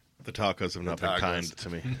 the tacos have not been tacos. kind to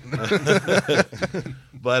me.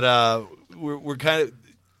 but we're kind of,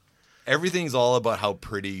 everything's all about how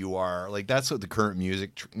pretty you are. Like, that's what the current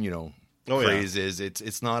music, Oh, yeah. craze is.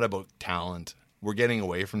 It's not about talent. We're getting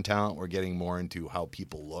away from talent. We're getting more into how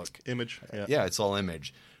people look. Image. Yeah. Yeah, it's all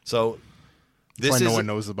image. So this That's why is no one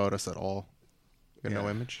knows about us at all. We got no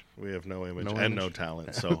Yeah. image. We have no image No and image. no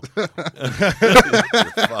talent. So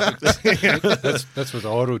That's what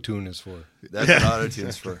auto-tune is for. That's what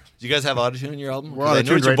autotune's for. Do you guys have autotune in your album? We're 'Cause I auto-tuned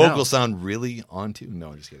noticed your right vocals now. sound really on tune.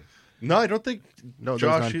 No, I'm just kidding. no, I don't think. No, there's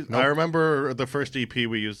Josh. none. I Nope. remember the first EP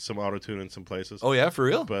we used some auto tune in some places. Oh yeah, for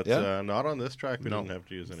real? But yeah. not on this track. We No. didn't have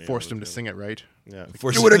to use any. Forced him to auto-tune. sing it right. Yeah,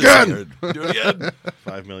 Force Do it to again! sing. Do it again.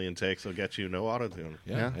 5 million takes will get you no auto tune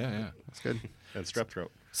Yeah, yeah. That's good. and strep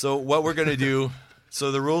throat. So what we're gonna do?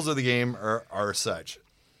 So the rules of the game are such.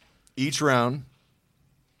 Each round,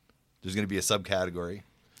 there's gonna be a subcategory.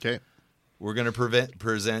 Okay. We're gonna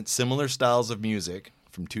present similar styles of music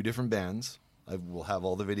from two different bands. We'll have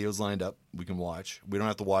all the videos lined up. We can watch. We don't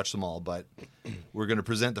have to watch them all, but we're going to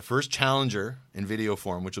present the first challenger in video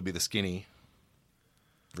form, which will be the skinny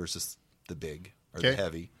versus the big or the Okay.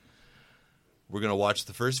 heavy. We're going to watch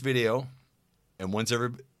the first video, and once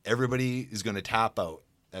everybody is going to tap out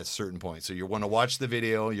at a certain point. So you're going to watch the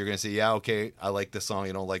video. You're going to say, yeah, okay, I like this song.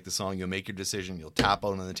 You don't like the song. You'll make your decision. You'll tap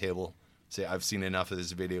out on the table. Say, I've seen enough of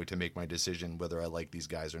this video to make my decision whether I like these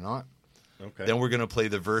guys or not. Okay. Then we're going to play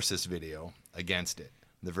the versus video against it.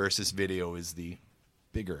 The versus video is the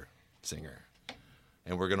bigger singer.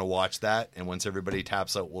 And we're going to watch that. And once everybody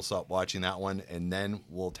taps out, we'll stop watching that one. And then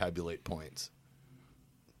we'll tabulate points.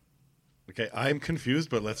 Okay, I'm confused,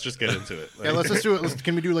 but let's just get into it. Yeah, let's just do it.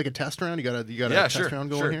 Can we do like a test round? You got a Yeah, test sure, round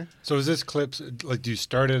going sure. here? So is this clips like? Do you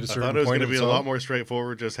start at a I certain thought it was point? going to of be the a lot song? more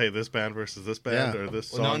straightforward. Just hey, this band versus this band, Yeah. or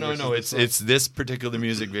this Well, song. no. versus this song. It's this particular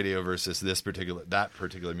music video versus that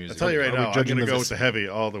particular music I'll tell you video. right Are we now, I'm judging going to this go as- with the heavy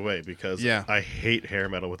all the way because Yeah. I hate hair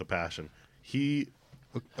metal with a passion. He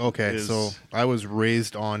Okay, Is- so I was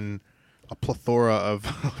raised on a plethora of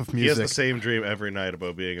He has music. the same dream every night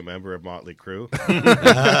about being a member of Motley Crue,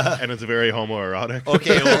 and it's very homoerotic.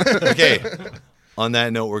 Okay. On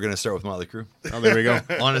that note, we're going to start with Motley Crue. Oh, there we go.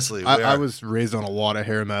 Honestly, I was raised on a lot of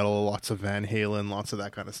hair metal, lots of Van Halen, lots of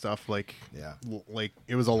that kind of stuff. Like, Yeah. like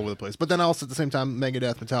it was all over the place. But then also at the same time,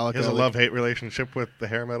 Megadeth, Metallica. He has a like- love-hate relationship with the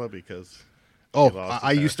hair metal because Oh, he lost his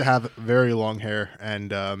I hair. used to have very long hair,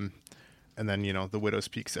 and then the widow's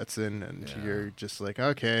peak sets in, and you're just like,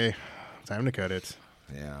 okay, time to cut it.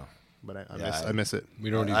 Yeah. But I Yeah, miss it. We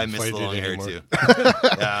don't even I miss fight the it long hair anymore. too.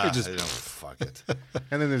 Yeah, Just- I don't, fuck it.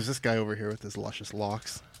 And then there's this guy over here with his luscious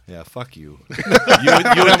locks. Yeah, fuck you. you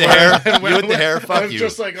with the hair. You with the hair. Fuck I'm you.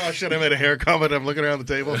 just like, oh shit, I made a hair comment. I'm looking around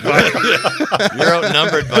the table. You're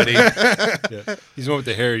outnumbered, buddy. Yeah. He's the one with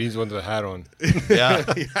the hair. He's the one with the hat on. Yeah.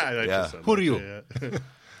 I Yeah. just said Who that, are you?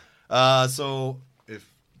 yeah. So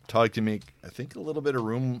if Todd can make, I think, a little bit of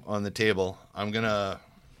room on the table, I'm gonna.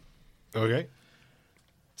 Okay.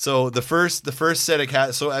 So the first set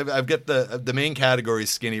of so I've got the main category is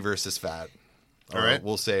skinny versus fat. All right.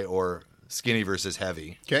 We'll say or skinny versus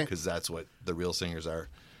heavy. 'Kay. Because that's what the real singers are.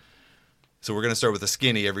 So we're gonna start with the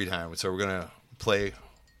skinny every time. So we're gonna play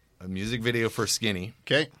a music video for skinny.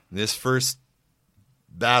 Okay. This first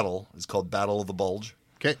battle is called Battle of the Bulge.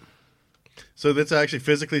 Okay. So that's actually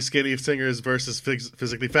physically skinny singers versus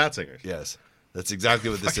physically fat singers. Yes, that's exactly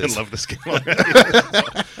what this I is. love this game already.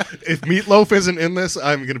 If Meatloaf isn't in this,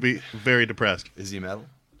 I'm going to be very depressed. Is he metal?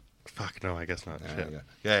 Fuck, no, I guess not. Shit.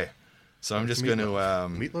 Okay. So I'm just going to.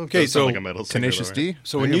 Meatloaf Okay, does sound so like a metal singer, Tenacious though, D. right?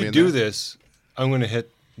 So I when think you I'll be in do there. this, I'm going to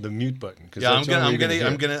hit the mute button. Yeah, I'm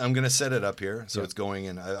that's gonna I'm gonna set it up here, so it's going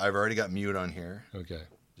in. I've already got mute on here Okay.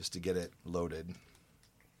 just to get it loaded. So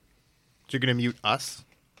you're gonna mute us?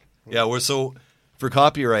 Yeah, we're so for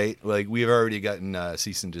copyright. Like we've already gotten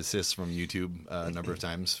cease and desist from YouTube a number of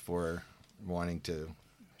times for wanting to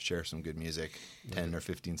share some good music, 10 or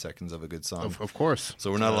 15 seconds of a good song. Of course. So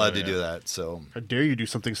we're not allowed to do that. So How dare you do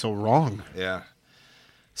something so wrong? yeah.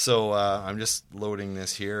 So I'm just loading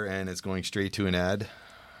this here, and it's going straight to an ad.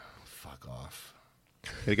 Fuck off.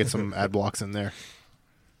 Gotta get some ad blocks in there.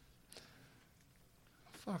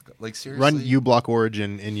 Fuck. Like seriously. Run uBlock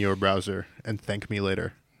Origin in your browser and thank me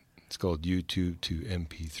later. It's called YouTube to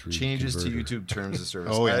MP3. Changes converter. to YouTube terms of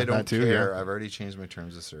service. Oh, yeah, I don't that too, care. yeah. I've already changed my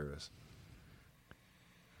terms of service.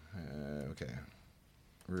 Okay.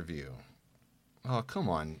 Review. Oh, come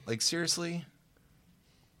on. Like, seriously?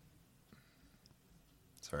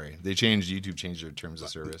 Sorry. YouTube changed their terms of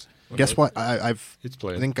service. Guess what? I've It's I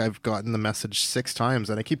playing. think I've gotten the message 6 times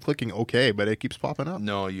and I keep clicking OK, but it keeps popping up.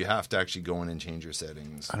 No, you have to actually go in and change your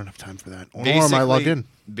settings. I don't have time for that. Or am I logged in?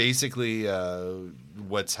 Basically,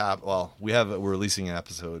 what's happened? Well, we're releasing an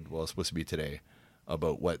episode. Well, it's supposed to be today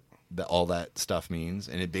about what all that stuff means,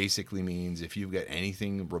 and it basically means if you've got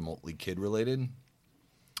anything remotely kid related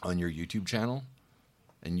on your YouTube channel,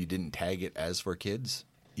 and you didn't tag it as for kids,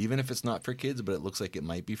 even if it's not for kids, but it looks like it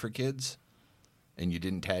might be for kids, and you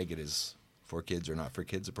didn't tag it as for kids or not for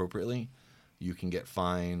kids appropriately, you can get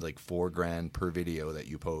fined like $4,000 per video that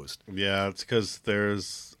you post. Yeah, it's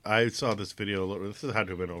because I saw this video, this had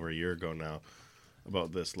to have been over a year ago now,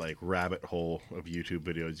 about this like rabbit hole of YouTube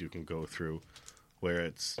videos you can go through where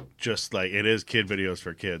it's just like, it is kid videos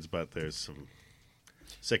for kids, but there's some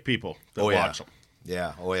sick people that watch them.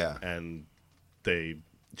 Yeah. Oh, yeah. And they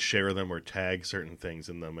share them or tag certain things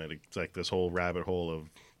in them, and it's like this whole rabbit hole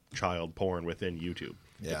of child porn within YouTube.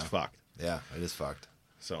 Yeah. It's fucked. Yeah, it is fucked.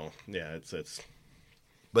 So, yeah, it's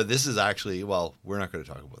But this is actually, well, we're not going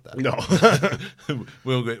to talk about that.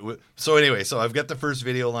 no. So anyway, so I've got the first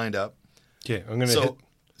video lined up. Okay, I'm gonna hit.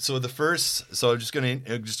 So the first, so I'm just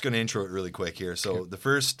gonna intro it really quick here. So the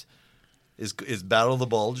first is Battle of the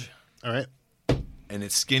Bulge, All right. and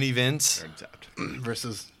it's Skinny Vince,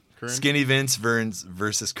 Versus current. Skinny Vince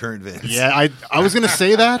versus Current Vince. Yeah, I was going to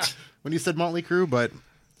say that when you said Motley Crue, but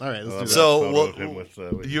all right, let's do that. So Photo well, of him with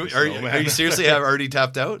you the are snowman. you seriously have already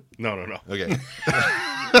tapped out? No. Okay.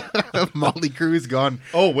 Motley Crue's gone.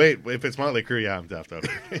 Oh, wait. If it's Motley Crue, yeah, I'm daft out.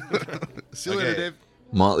 See you later, Okay. Dave.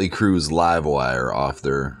 Motley Crue's Livewire off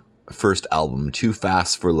their first album, Too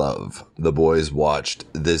Fast for Love. The boys watched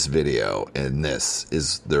this video, and this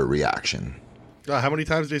is their reaction. How many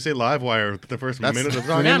times did you say Livewire the first minute of the the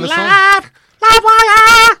song? name of the song.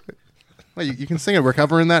 Livewire! Well, you can sing it. We're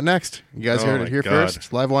covering that next. You guys Oh heard my it here God.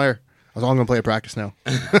 first. Livewire. That's all I'm going to play at practice now.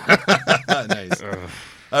 Nice.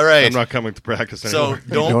 All right. I'm not coming to practice So anymore.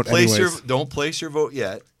 Don't anyways. don't place your vote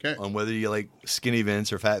yet 'Kay. on whether you like Skinny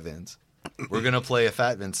Vince or Fat Vince. We're gonna play a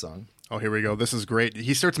Fat Vince song. Oh, here we go. This is great.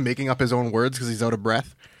 He starts making up his own words because he's out of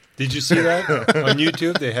breath. Did you see that on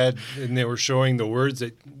YouTube? They were showing the words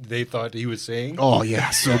that they thought he was saying. Oh yeah,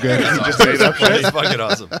 so good. Just made up shit. It's fucking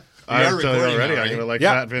awesome. I'm You're telling you recording already. now, I'm right? gonna like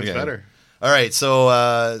Yeah. Fat Vince Yeah. better. All right,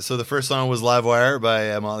 so the first song was "Live Wire"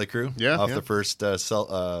 by Motley Crue. Yeah, off yeah. the first not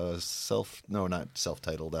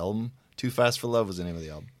self-titled album. "Too Fast for Love" was the name of the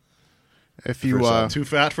album. If you Too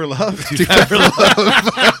fat for love.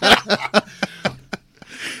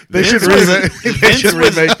 They Vince should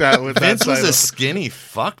was- remake that with Vince that was title. a skinny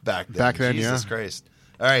fuck back then. Back then, Jesus yeah. Christ.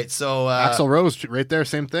 All right, so Axl Rose right there,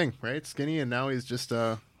 same thing, right? Skinny, and now he's just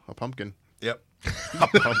a pumpkin. Yep,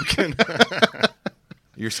 pumpkin.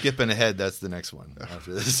 you're skipping ahead. That's the next one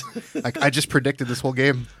after this. I just predicted this whole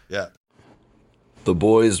game. Yeah. The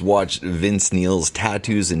boys watched Vince Neil's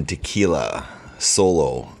Tattoos and Tequila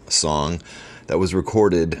solo song that was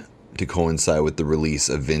recorded to coincide with the release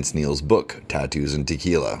of Vince Neil's book, Tattoos and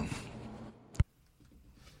Tequila.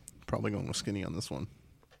 Probably going with Skinny on this one.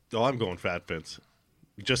 Oh, I'm going Fat Vince.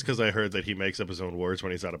 Just because I heard that he makes up his own words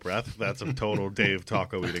when he's out of breath. That's a total Dave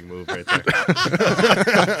taco eating move right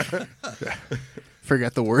there.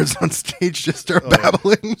 Forget the words on stage, just start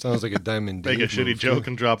babbling. Sounds like a Diamond Make a Dave shitty move, joke too.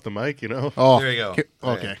 and drop the mic, you know? Oh, There you go. Okay.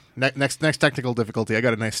 Okay. Next technical difficulty. I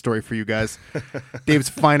got a nice story for you guys. Dave's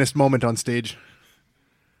finest moment on stage.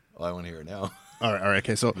 Oh, I want to hear it now. All right.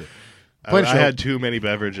 Okay. So, I Point show. had too many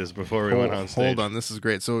beverages before we went on stage. Hold on, this is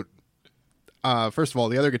great. So, first of all,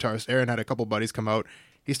 the other guitarist, Aaron, had a couple buddies come out.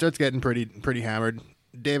 He starts getting pretty hammered.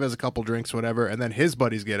 Dave has a couple drinks, whatever, and then his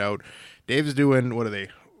buddies get out. Dave's doing, what are they?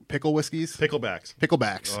 Pickle whiskeys? Picklebacks.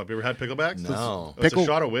 Picklebacks. Oh, have you ever had picklebacks? No. It's Pickle- a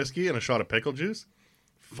shot of whiskey and a shot of pickle juice.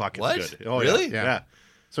 Fuck, it's What? good. Oh, Really? Yeah. Yeah.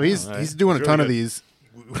 So he's doing It's a ton really of good.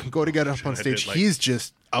 these. Go to get up on I stage. did, like- He's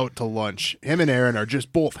just out to lunch. Him and Aaron are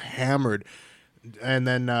just both hammered. And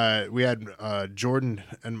then we had Jordan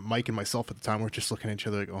and Mike and myself at the time. We're just looking at each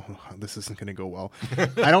other like, "Oh, this isn't going to go well."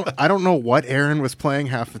 I don't know what Aaron was playing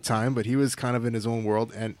half the time, but he was kind of in his own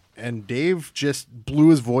world. And Dave just blew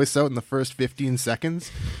his voice out in the first 15 seconds,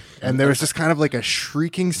 and there was just kind of like a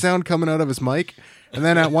shrieking sound coming out of his mic. And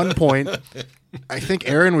then at one point, I think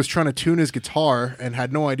Aaron was trying to tune his guitar and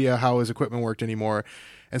had no idea how his equipment worked anymore.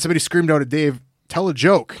 And somebody screamed out at Dave, "Tell a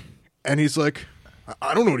joke," and he's like,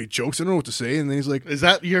 "I don't know any jokes. I don't know what to say." And then he's like, Is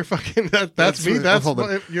that your fucking... That's That's me? what- That's hold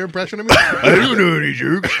on. your impression of me? I don't know any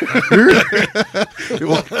jokes.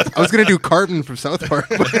 well, I was going to do Carton from South Park.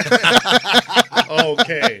 But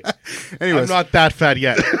Okay. anyways, I'm not that fat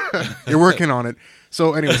yet. you're working on it.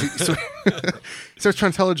 So anyways, he starts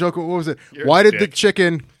trying to tell a joke. What was it? You're Why a did the dick.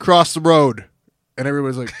 chicken cross the road? And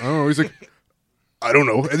everybody's like, "Oh." He's like, "I don't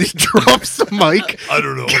know." And he drops the mic. I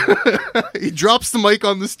don't know. He drops the mic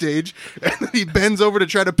on the stage, and then he bends over to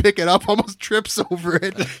try to pick it up, almost trips over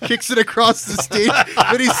it, kicks it across the stage,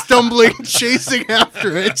 then he's stumbling, chasing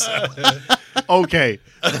after it. Okay.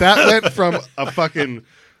 That went from a fucking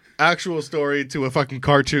actual story to a fucking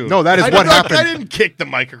cartoon. No, that is I what did not- happened. I didn't kick the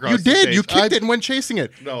mic across You the did. stage. You kicked I- it and went chasing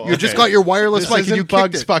it. No, You just okay. got your wireless This mic and you isn't kicked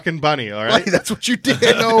Bugs it. fucking Bunny, all right? That's what you did.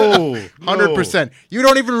 No. 100%. You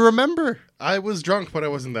don't even remember. I was drunk, but I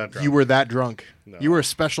wasn't that drunk. You were that drunk. No. You were a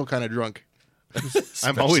special kind of drunk.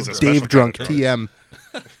 I'm always a special Dave drunk. kind of TM.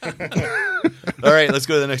 All right, let's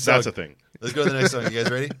go to the next song. That's a thing. Let's go to the next song. You guys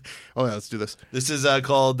ready? Oh yeah, let's do this. This is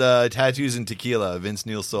called "Tattoos and Tequila," Vince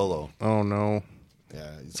Neil solo. Oh no. Yeah,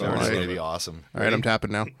 it's All already right. going to be awesome. All right, I'm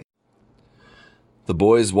tapping now. The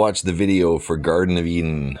boys watched the video for Garden of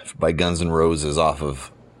Eden by Guns N' Roses off of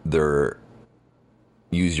their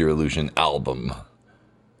Use Your Illusion album.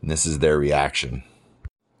 And this is their reaction.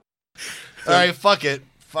 All right, fuck it.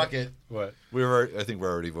 Fuck it. What? I think we're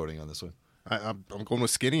already voting on this one. I'm going with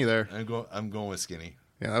Skinny there. I'm going with Skinny.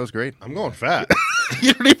 Yeah, that was great. I'm going fat.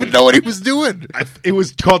 You don't even know what he was doing. It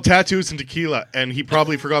was called Tattoos and Tequila, and he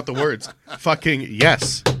probably forgot the words. Fucking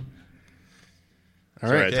yes. All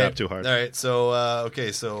Sorry, right. I tapped too hard. All right,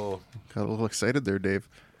 so Got a little excited there, Dave.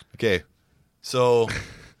 so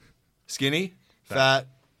Skinny, fat.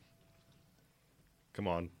 Come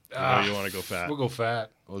on. I know you want to go fat. We'll go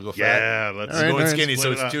fat. We'll go fat. Yeah, let's All right, Go with all right, Skinny, so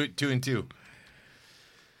split it's it up. two and two.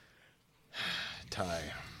 Tie.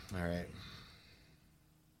 All right.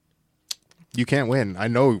 You can't win. I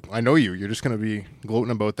know you. You're just going to be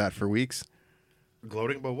gloating about that for weeks.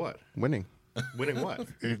 Gloating about what? Winning. Winning what?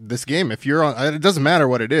 This game, if you're on, it doesn't matter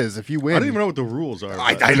what it is. If you win, I don't even know what the rules are.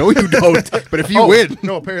 but- I know you don't. But if you Oh, win,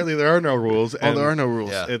 No, apparently there are no rules. oh, there are no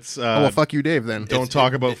rules. Yeah. It's Oh, well, fuck you, Dave. Then don't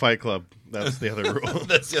talk about Fight Club. That's the other rule.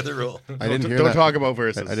 That's the other rule. I didn't hear Don't that. talk about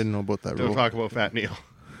verses. I didn't know about that Don't rule. talk about Fat Neil.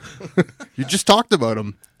 You just talked about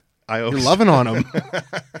him. You're loving on him,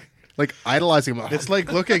 like idolizing him. It's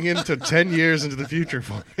like looking into 10 years into the future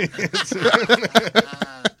for me.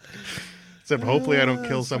 It's Except hopefully I don't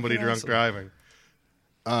kill that's somebody fucking drunk awesome.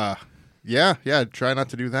 driving. Yeah. Try not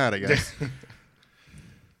to do that, I guess.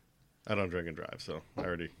 I don't drink and drive, so I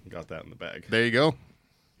already got that in the bag. There you go.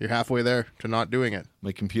 You're halfway there to not doing it.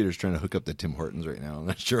 My computer's trying to hook up to Tim Hortons right now. I'm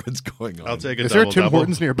not sure what's going on. I'll take a Is there a double Tim double.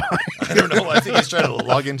 Hortons nearby? I don't know. I think he's trying to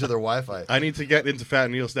log into their Wi-Fi. I need to get into Fat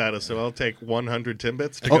Neil status, so I'll take 100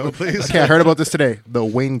 Timbits to go, please. Okay, I heard about this today. The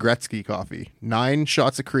Wayne Gretzky coffee. 9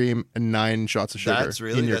 shots of cream and 9 shots of sugar That's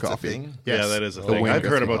really in your that's coffee. a thing. Yes, Yeah, that is a the thing. Wayne I've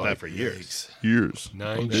heard Gretzky about coffee. that for years. Years.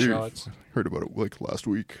 9 Dave, shots. Heard about it like last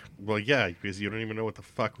week. Well, yeah, because you don't even know what the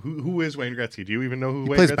fuck. Who is Wayne Gretzky? Do you even know who He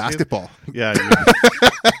Wayne plays Gretzky basketball. is? Yeah.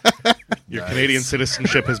 Your Canadian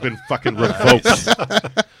citizenship has been fucking revoked.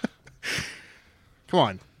 Come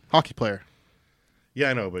on, hockey player.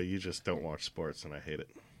 Yeah, I know, but you just don't watch sports, and I hate it.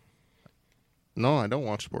 No, I don't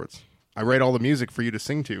watch sports. I write all the music for you to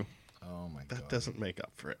sing to. Oh my That god. doesn't make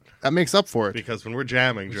up for it. That makes up for it. Because when we're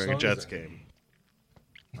jamming during a song is Jets that? game,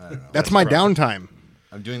 I don't know. That's my downtime.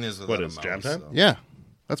 I'm doing this with What is, jam time? Yeah,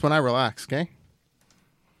 that's when I relax. Okay.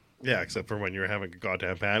 yeah, except for when you're having a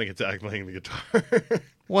goddamn panic attack playing the guitar.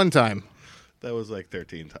 One time. That was like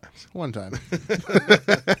 13 times. One time.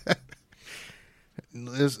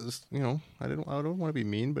 I don't want to be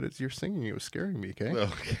mean, but it's your singing. It was scaring me. Okay.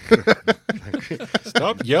 Okay.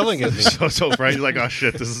 Stop yelling at me. so frightened, you're like, oh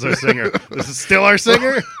shit, this is our singer. This is still our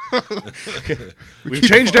singer? We've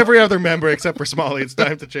changed every other member except for Smalley. It's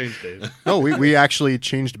time to change, Dave. No, we actually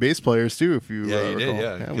changed bass players too. If you Yeah, you did, recall.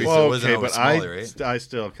 yeah. we, So Well, it wasn't okay, always but Smalley, right? I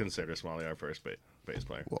still consider Smalley our first bass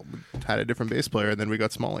player. well, we had a different bass player, and then we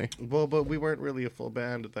got Smalley. Well, but we weren't really a full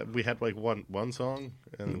band. We had like one song.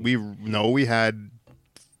 And We had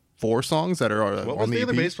 4 songs that are what was on the the EP.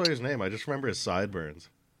 other bass player's name? I just remember his sideburns.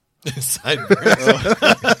 Sideburns.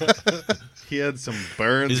 He had some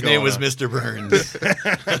burns. His going name was on. Mr. Burns.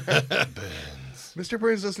 Mr.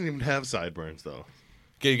 Burns doesn't even have sideburns though.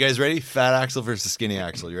 Okay, you guys ready? Fat Axel versus Skinny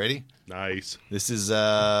Axel. You ready? Nice. This is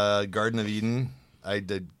Garden of Eden. I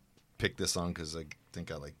did pick this song because I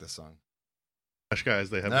think I like this song. Gosh,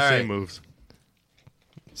 guys, they have All the right. same moves.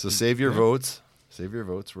 So save your votes. Save your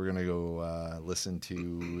votes. We're gonna go listen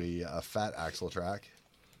to a Fat Axel track.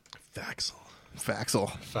 Faxel. Faxel.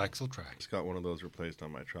 Faxel track. Just got one of those replaced on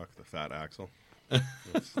my truck, the fat axle.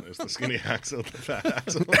 There's the skinny axle, the fat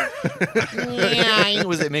axle.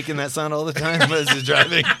 Was it making that sound all the time as it's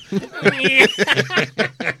driving?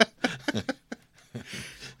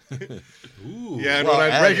 Yeah, and Well,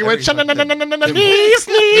 when I break it, went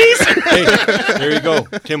Hey, there you go.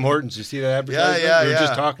 Tim Hortons. You see that advertisement? yeah, We were yeah.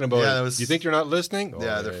 just talking about Yeah, it. that was- You think you're not listening? Oh,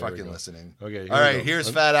 Yeah, they're there we fucking go. listening. Okay, here All we right, go. here's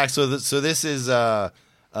Fat Axel. So this is No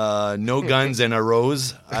Guns and a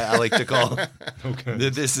Rose, I like to call.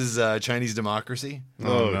 This is Chinese Democracy.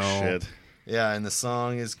 Oh, no. shit. Yeah, and the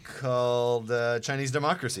song is called Chinese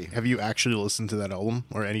Democracy. Have you actually listened to that album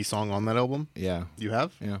or any song on that album? Yeah. You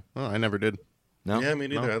have? Yeah. Oh, I never did. No? Yeah, me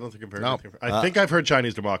neither. No. I don't think I've heard No. anything. I think I've heard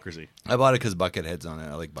Chinese Democracy. I bought it because Buckethead's on it.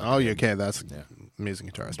 I like Buckethead. Oh, you okay? That's Yeah. amazing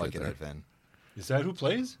guitarist right there. Buckethead fan. Is that who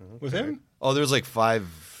plays with him? Oh, there's like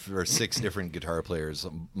 5 or 6 different guitar players.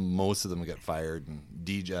 Most of them get fired. And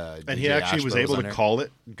DJ And he DJ actually was Ashbro able on to there. call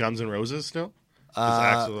it Guns N' Roses still? Is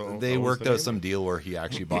Axl They always worked the out name? some deal where he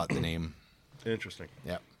actually bought the name. Interesting.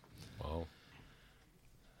 Yeah. Wow.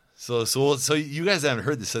 So you guys haven't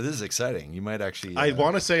heard this, so this is exciting. You might actually. I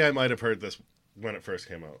want to say I might have heard this when it first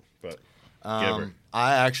came out, but giver.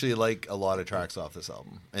 I actually like a lot of tracks off this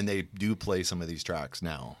album, and they do play some of these tracks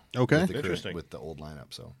now. Okay. with the Interesting. with the old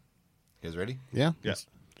lineup. So, you guys ready? Yeah. Yeah. Let's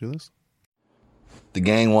do this. The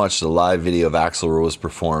gang watched a live video of Axl Rose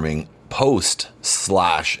performing post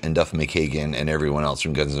Slash and Duff McKagan and everyone else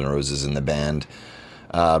from Guns N' Roses in the band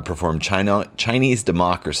perform Chinese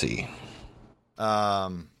Democracy.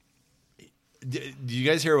 Do you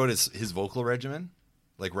guys hear about his vocal regimen?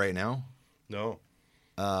 Like right now, No.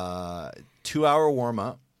 2-hour warm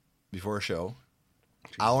up before a show,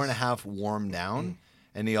 hour and a half warm down,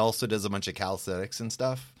 and he also does a bunch of calisthenics and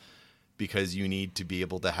stuff because you need to be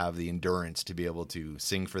able to have the endurance to be able to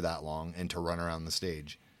sing for that long and to run around the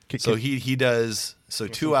stage. So he does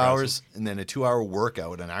 2 hours and then a 2-hour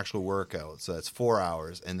workout, an actual workout. So that's 4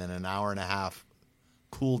 hours, and then an hour and a half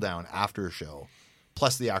cool down after a show,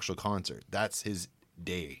 plus the actual concert. That's his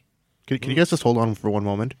day. Can you guys just hold on for one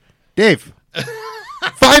moment? Dave,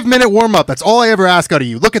 5-minute warm up. That's all I ever ask out of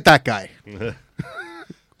you. Look at that guy.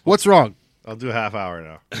 What's wrong? I'll do a half hour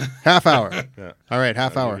now. Half hour. Yeah. All right,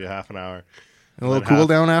 half I'll hour. give you half an hour. And a little Then cool half-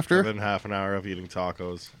 down after. And then half an hour of eating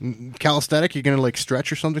tacos. Calisthenic. You're gonna like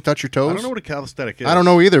stretch or something. Touch your toes. I don't know what a calisthenic is. I don't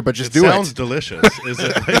know either, but just It do sounds it. delicious. Is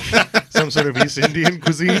it like some sort of East Indian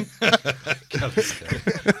cuisine?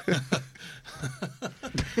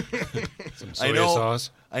 Some Soy know.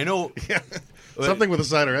 sauce. I know. Something with a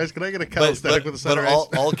side of rice. Can I get a calisthenic with a side of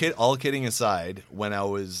rice? all kidding aside, when I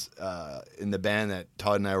was in the band that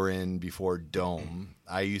Todd and I were in before Dome,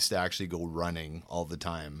 I used to actually go running all the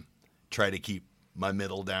time, try to keep my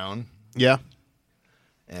middle down. Yeah.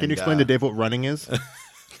 And, Can you explain to Dave what running is?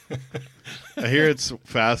 I hear it's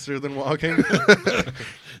faster than walking,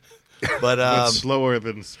 But but slower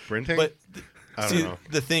than sprinting. but I don't see, know.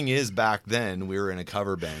 the thing is, back then we were in a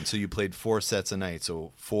cover band, so you played 4 sets a night.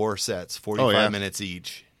 So 4 sets, 45 minutes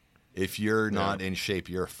each. If you're not in shape,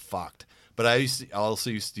 you're fucked. But I also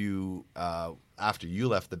used to after you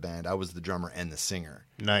left the band, I was the drummer and the singer,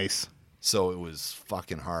 Nice. so it was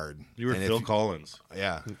fucking hard. You were And if Phil Collins.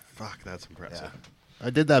 Yeah, Fuck, that's impressive. yeah. I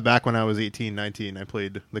did that back when I was 18, 19. I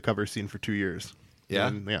played the cover scene for 2 years. Yeah?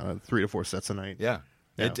 And, 3 to 4 sets a night. Yeah.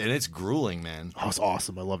 Yeah. And it's grueling, man. Oh, it was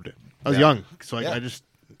awesome. I loved it. I was Yeah. young, so Yeah. I just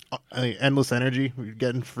endless energy. We were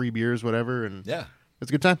getting free beers, whatever, and Yeah. it's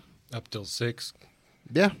a good time. Up till 6.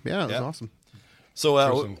 Yeah, it was Yeah. awesome. So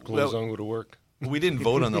Throw some clothes on, go to work. we didn't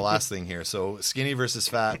vote on the last thing here. So skinny versus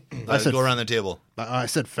fat. I Let's said go around the table. I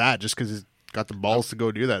said fat just because he's got the balls to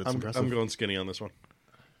go do that. It's I'm impressive. going skinny on this one.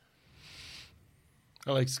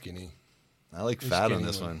 I like skinny. I like fat on skinny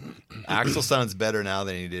this one. one. Axel sounds better now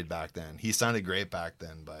than he did back then. He sounded great back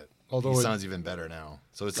then, but Although he it- sounds even better now.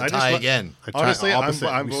 So it's a I just tie li- again. I tried Honestly, opposite.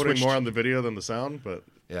 I'm We voting switched. more on the video than the sound, but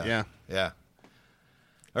Yeah. Yeah. Yeah.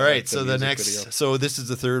 All right. like So the the music next. video. So this is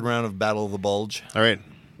the third round of Battle of the Bulge. All right.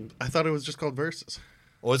 I thought it was just called Versus.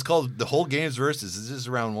 Oh, it's called the whole game's versus. This is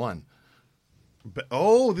round 1.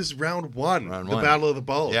 This is round 1. Round the 1. Battle of the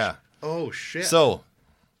Bulge. Yeah. Oh, shit. So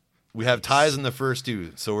we have ties in the first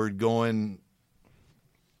 2. So we're going.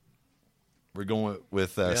 We're going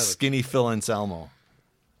with that's- Skinny Phil Anselmo.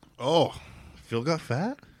 Oh, Phil got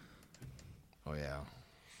fat? Oh yeah,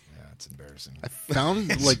 yeah. It's embarrassing. I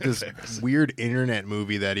found like this weird internet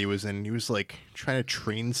movie that he was in. He was like trying to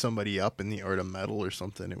train somebody up in the art of metal or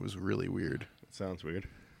something. It was really weird. That sounds weird.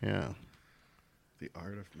 Yeah. The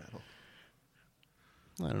art of metal.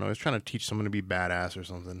 I don't know. He was trying to teach someone to be badass or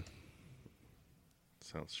something.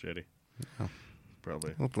 Sounds shitty.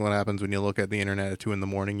 Probably. That's what happens when you look at the internet at 2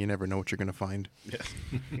 a.m. You never know what you're going to find. Yes.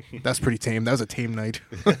 That's pretty tame. That was a tame night.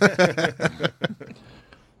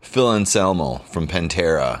 Phil Anselmo from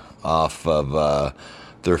Pantera off of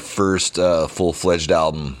their first full-fledged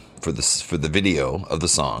album for the video of the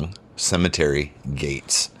song Cemetery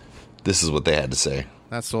Gates. This is what they had to say.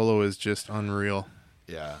 That solo is just unreal.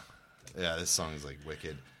 Yeah, yeah. This song is like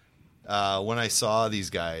wicked. When I saw these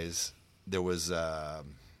guys, there was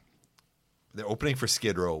they're opening for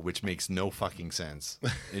Skid Row, which makes no fucking sense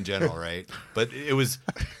in general, right? But it was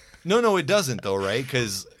no, it doesn't though, right?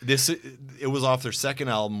 Because it was off their second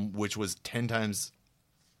album, which was 10 times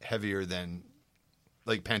heavier than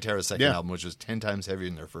like Pantera's second Yeah. album, which was 10 times heavier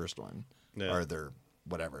than their first one Yeah. or their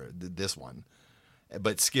whatever this one.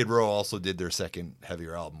 But Skid Row also did their second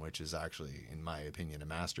heavier album, which is actually, in my opinion, a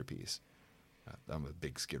masterpiece. I'm a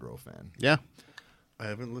big Skid Row fan. Yeah. I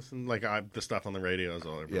haven't listened. The stuff on the radio is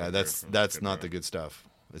all I've Yeah, heard that's from that's Skid not Row. the good stuff.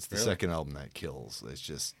 It's the Really? second album that kills. It's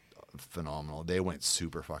just phenomenal. They went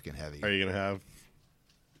super fucking heavy. Are you going to have...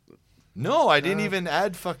 No, I didn't even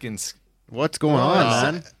add fucking. What's going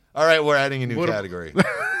on, man? All right, we're adding a new What a- category.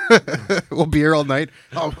 We'll be here all night.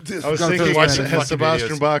 Oh, I was thinking, watch some has fucking Sebastian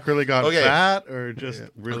videos. Bach really got Okay. fat or just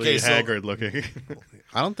really Okay, so- haggard looking?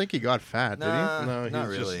 I don't think he got fat, did he? Nah, No, not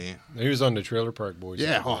he's just- really. He was on the Trailer Park Boys.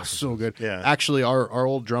 Yeah, oh, so good. Yeah. Actually, our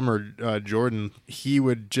old drummer Jordan, he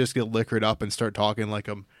would just get liquored up and start talking like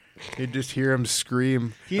him. You'd just hear him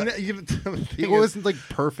scream. It wasn't like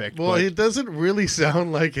perfect. Well, but it doesn't really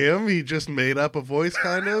sound like him. He just made up a voice,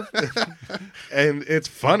 kind of, and it's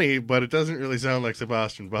funny, but it doesn't really sound like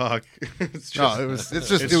Sebastian Bach. It's just, no, it's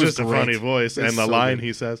just it's it was just a great. funny voice, It's and the so line good.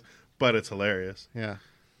 he says, but it's hilarious. Yeah.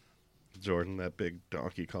 Jordan, that big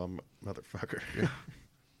Donkey Kong motherfucker.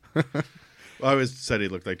 I always said he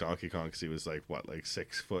looked like Donkey Kong because he was like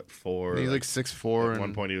 6'4". He's like 6'4". At one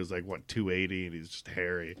and- point, he was like 280, and he's just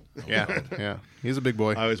hairy. Yeah, yeah. He's a big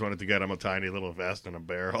boy. I always wanted to get him a tiny little vest and a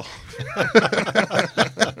barrel.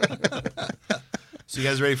 So you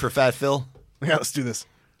guys ready for Fat Phil? Yeah, let's do this.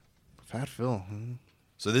 Fat Phil.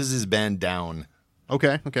 So this is his band Down.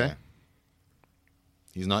 Okay.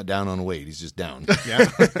 He's not down on weight. He's just down. Yeah.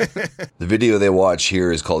 The video they watch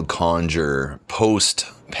here is called Conjure, post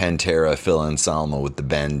Pantera Phil Anselmo with the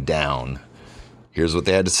band Down. Here's what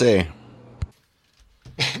they had to say.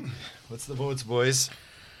 What's the votes, boys?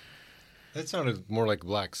 That sounded more like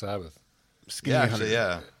Black Sabbath. Skinny, Yeah, actually,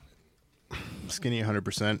 yeah. skinny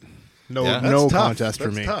 100%. No, Yeah. no That's tough. contest for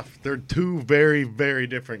That's me. tough. They're two very, very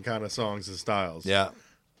different kind of songs and styles. Yeah.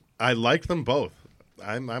 I liked them both.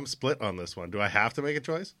 I'm split on this one. Do I have to make a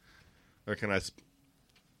choice, or can I?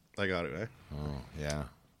 I got it. Eh? Oh, yeah.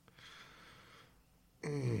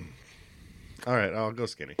 All right, I'll go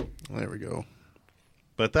Skinny. There we go.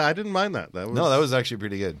 But I didn't mind that. That was actually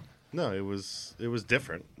pretty good. No, it was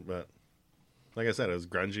different. But like I said, it was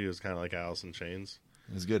grungy. It was kind of like Alice in Chains.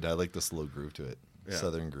 It was good. I like the slow groove to it. Yeah.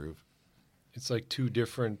 Southern groove. It's like two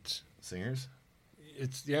different Singers?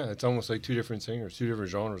 It's almost like two different singers, two different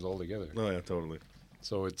genres altogether. Oh yeah, totally.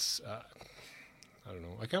 So it's I don't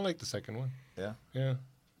know. I kind of like the second one. Yeah. Yeah,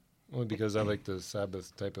 only because I like the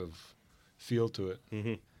Sabbath type of feel to it.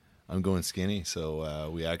 Mm-hmm. I'm going Skinny, so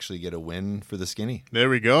we actually get a win for the Skinny. There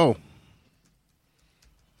we go.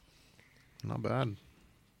 Not bad.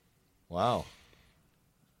 Wow.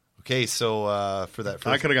 Okay, so for that first...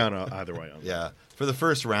 I could have gone either way on that. Yeah. For the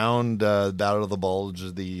first round, Battle of the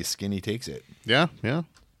Bulge, the Skinny takes it. Yeah.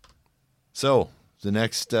 So, the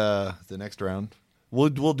next round, we'll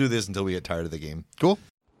do this until we get tired of the game. Cool.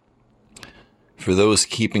 For those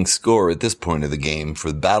keeping score at this point of the game,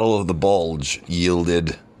 for the Battle of the Bulge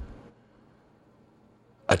yielded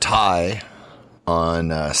a tie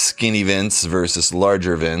on Skinny Vince versus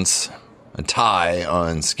Larger Vince, a tie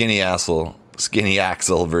on Skinny Axel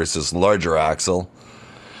versus Larger Axel,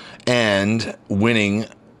 and winning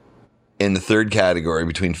in the third category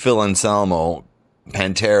between Phil Anselmo,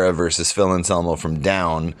 Pantera versus Phil Anselmo from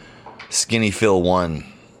Down, Skinny Phil won,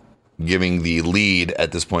 giving the lead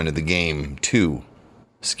at this point of the game to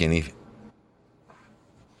Skinny.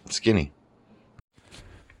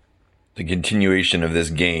 The continuation of this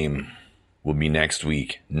game will be next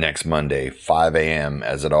week, next Monday, 5 a.m.,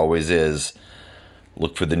 as it always is.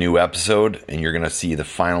 Look for the new episode, and you're going to see the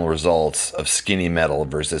final results of Skinny Metal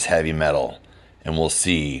versus Heavy Metal. And we'll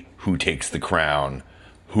see who takes the crown,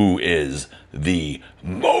 who is the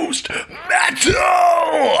most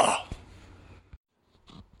metal!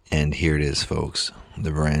 And here it is, folks.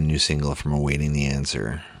 The brand new single from Awaiting the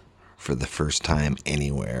Answer. For the first time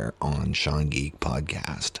anywhere on Sean Geek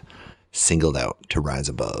Podcast. Singled Out to Rise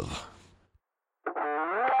Above.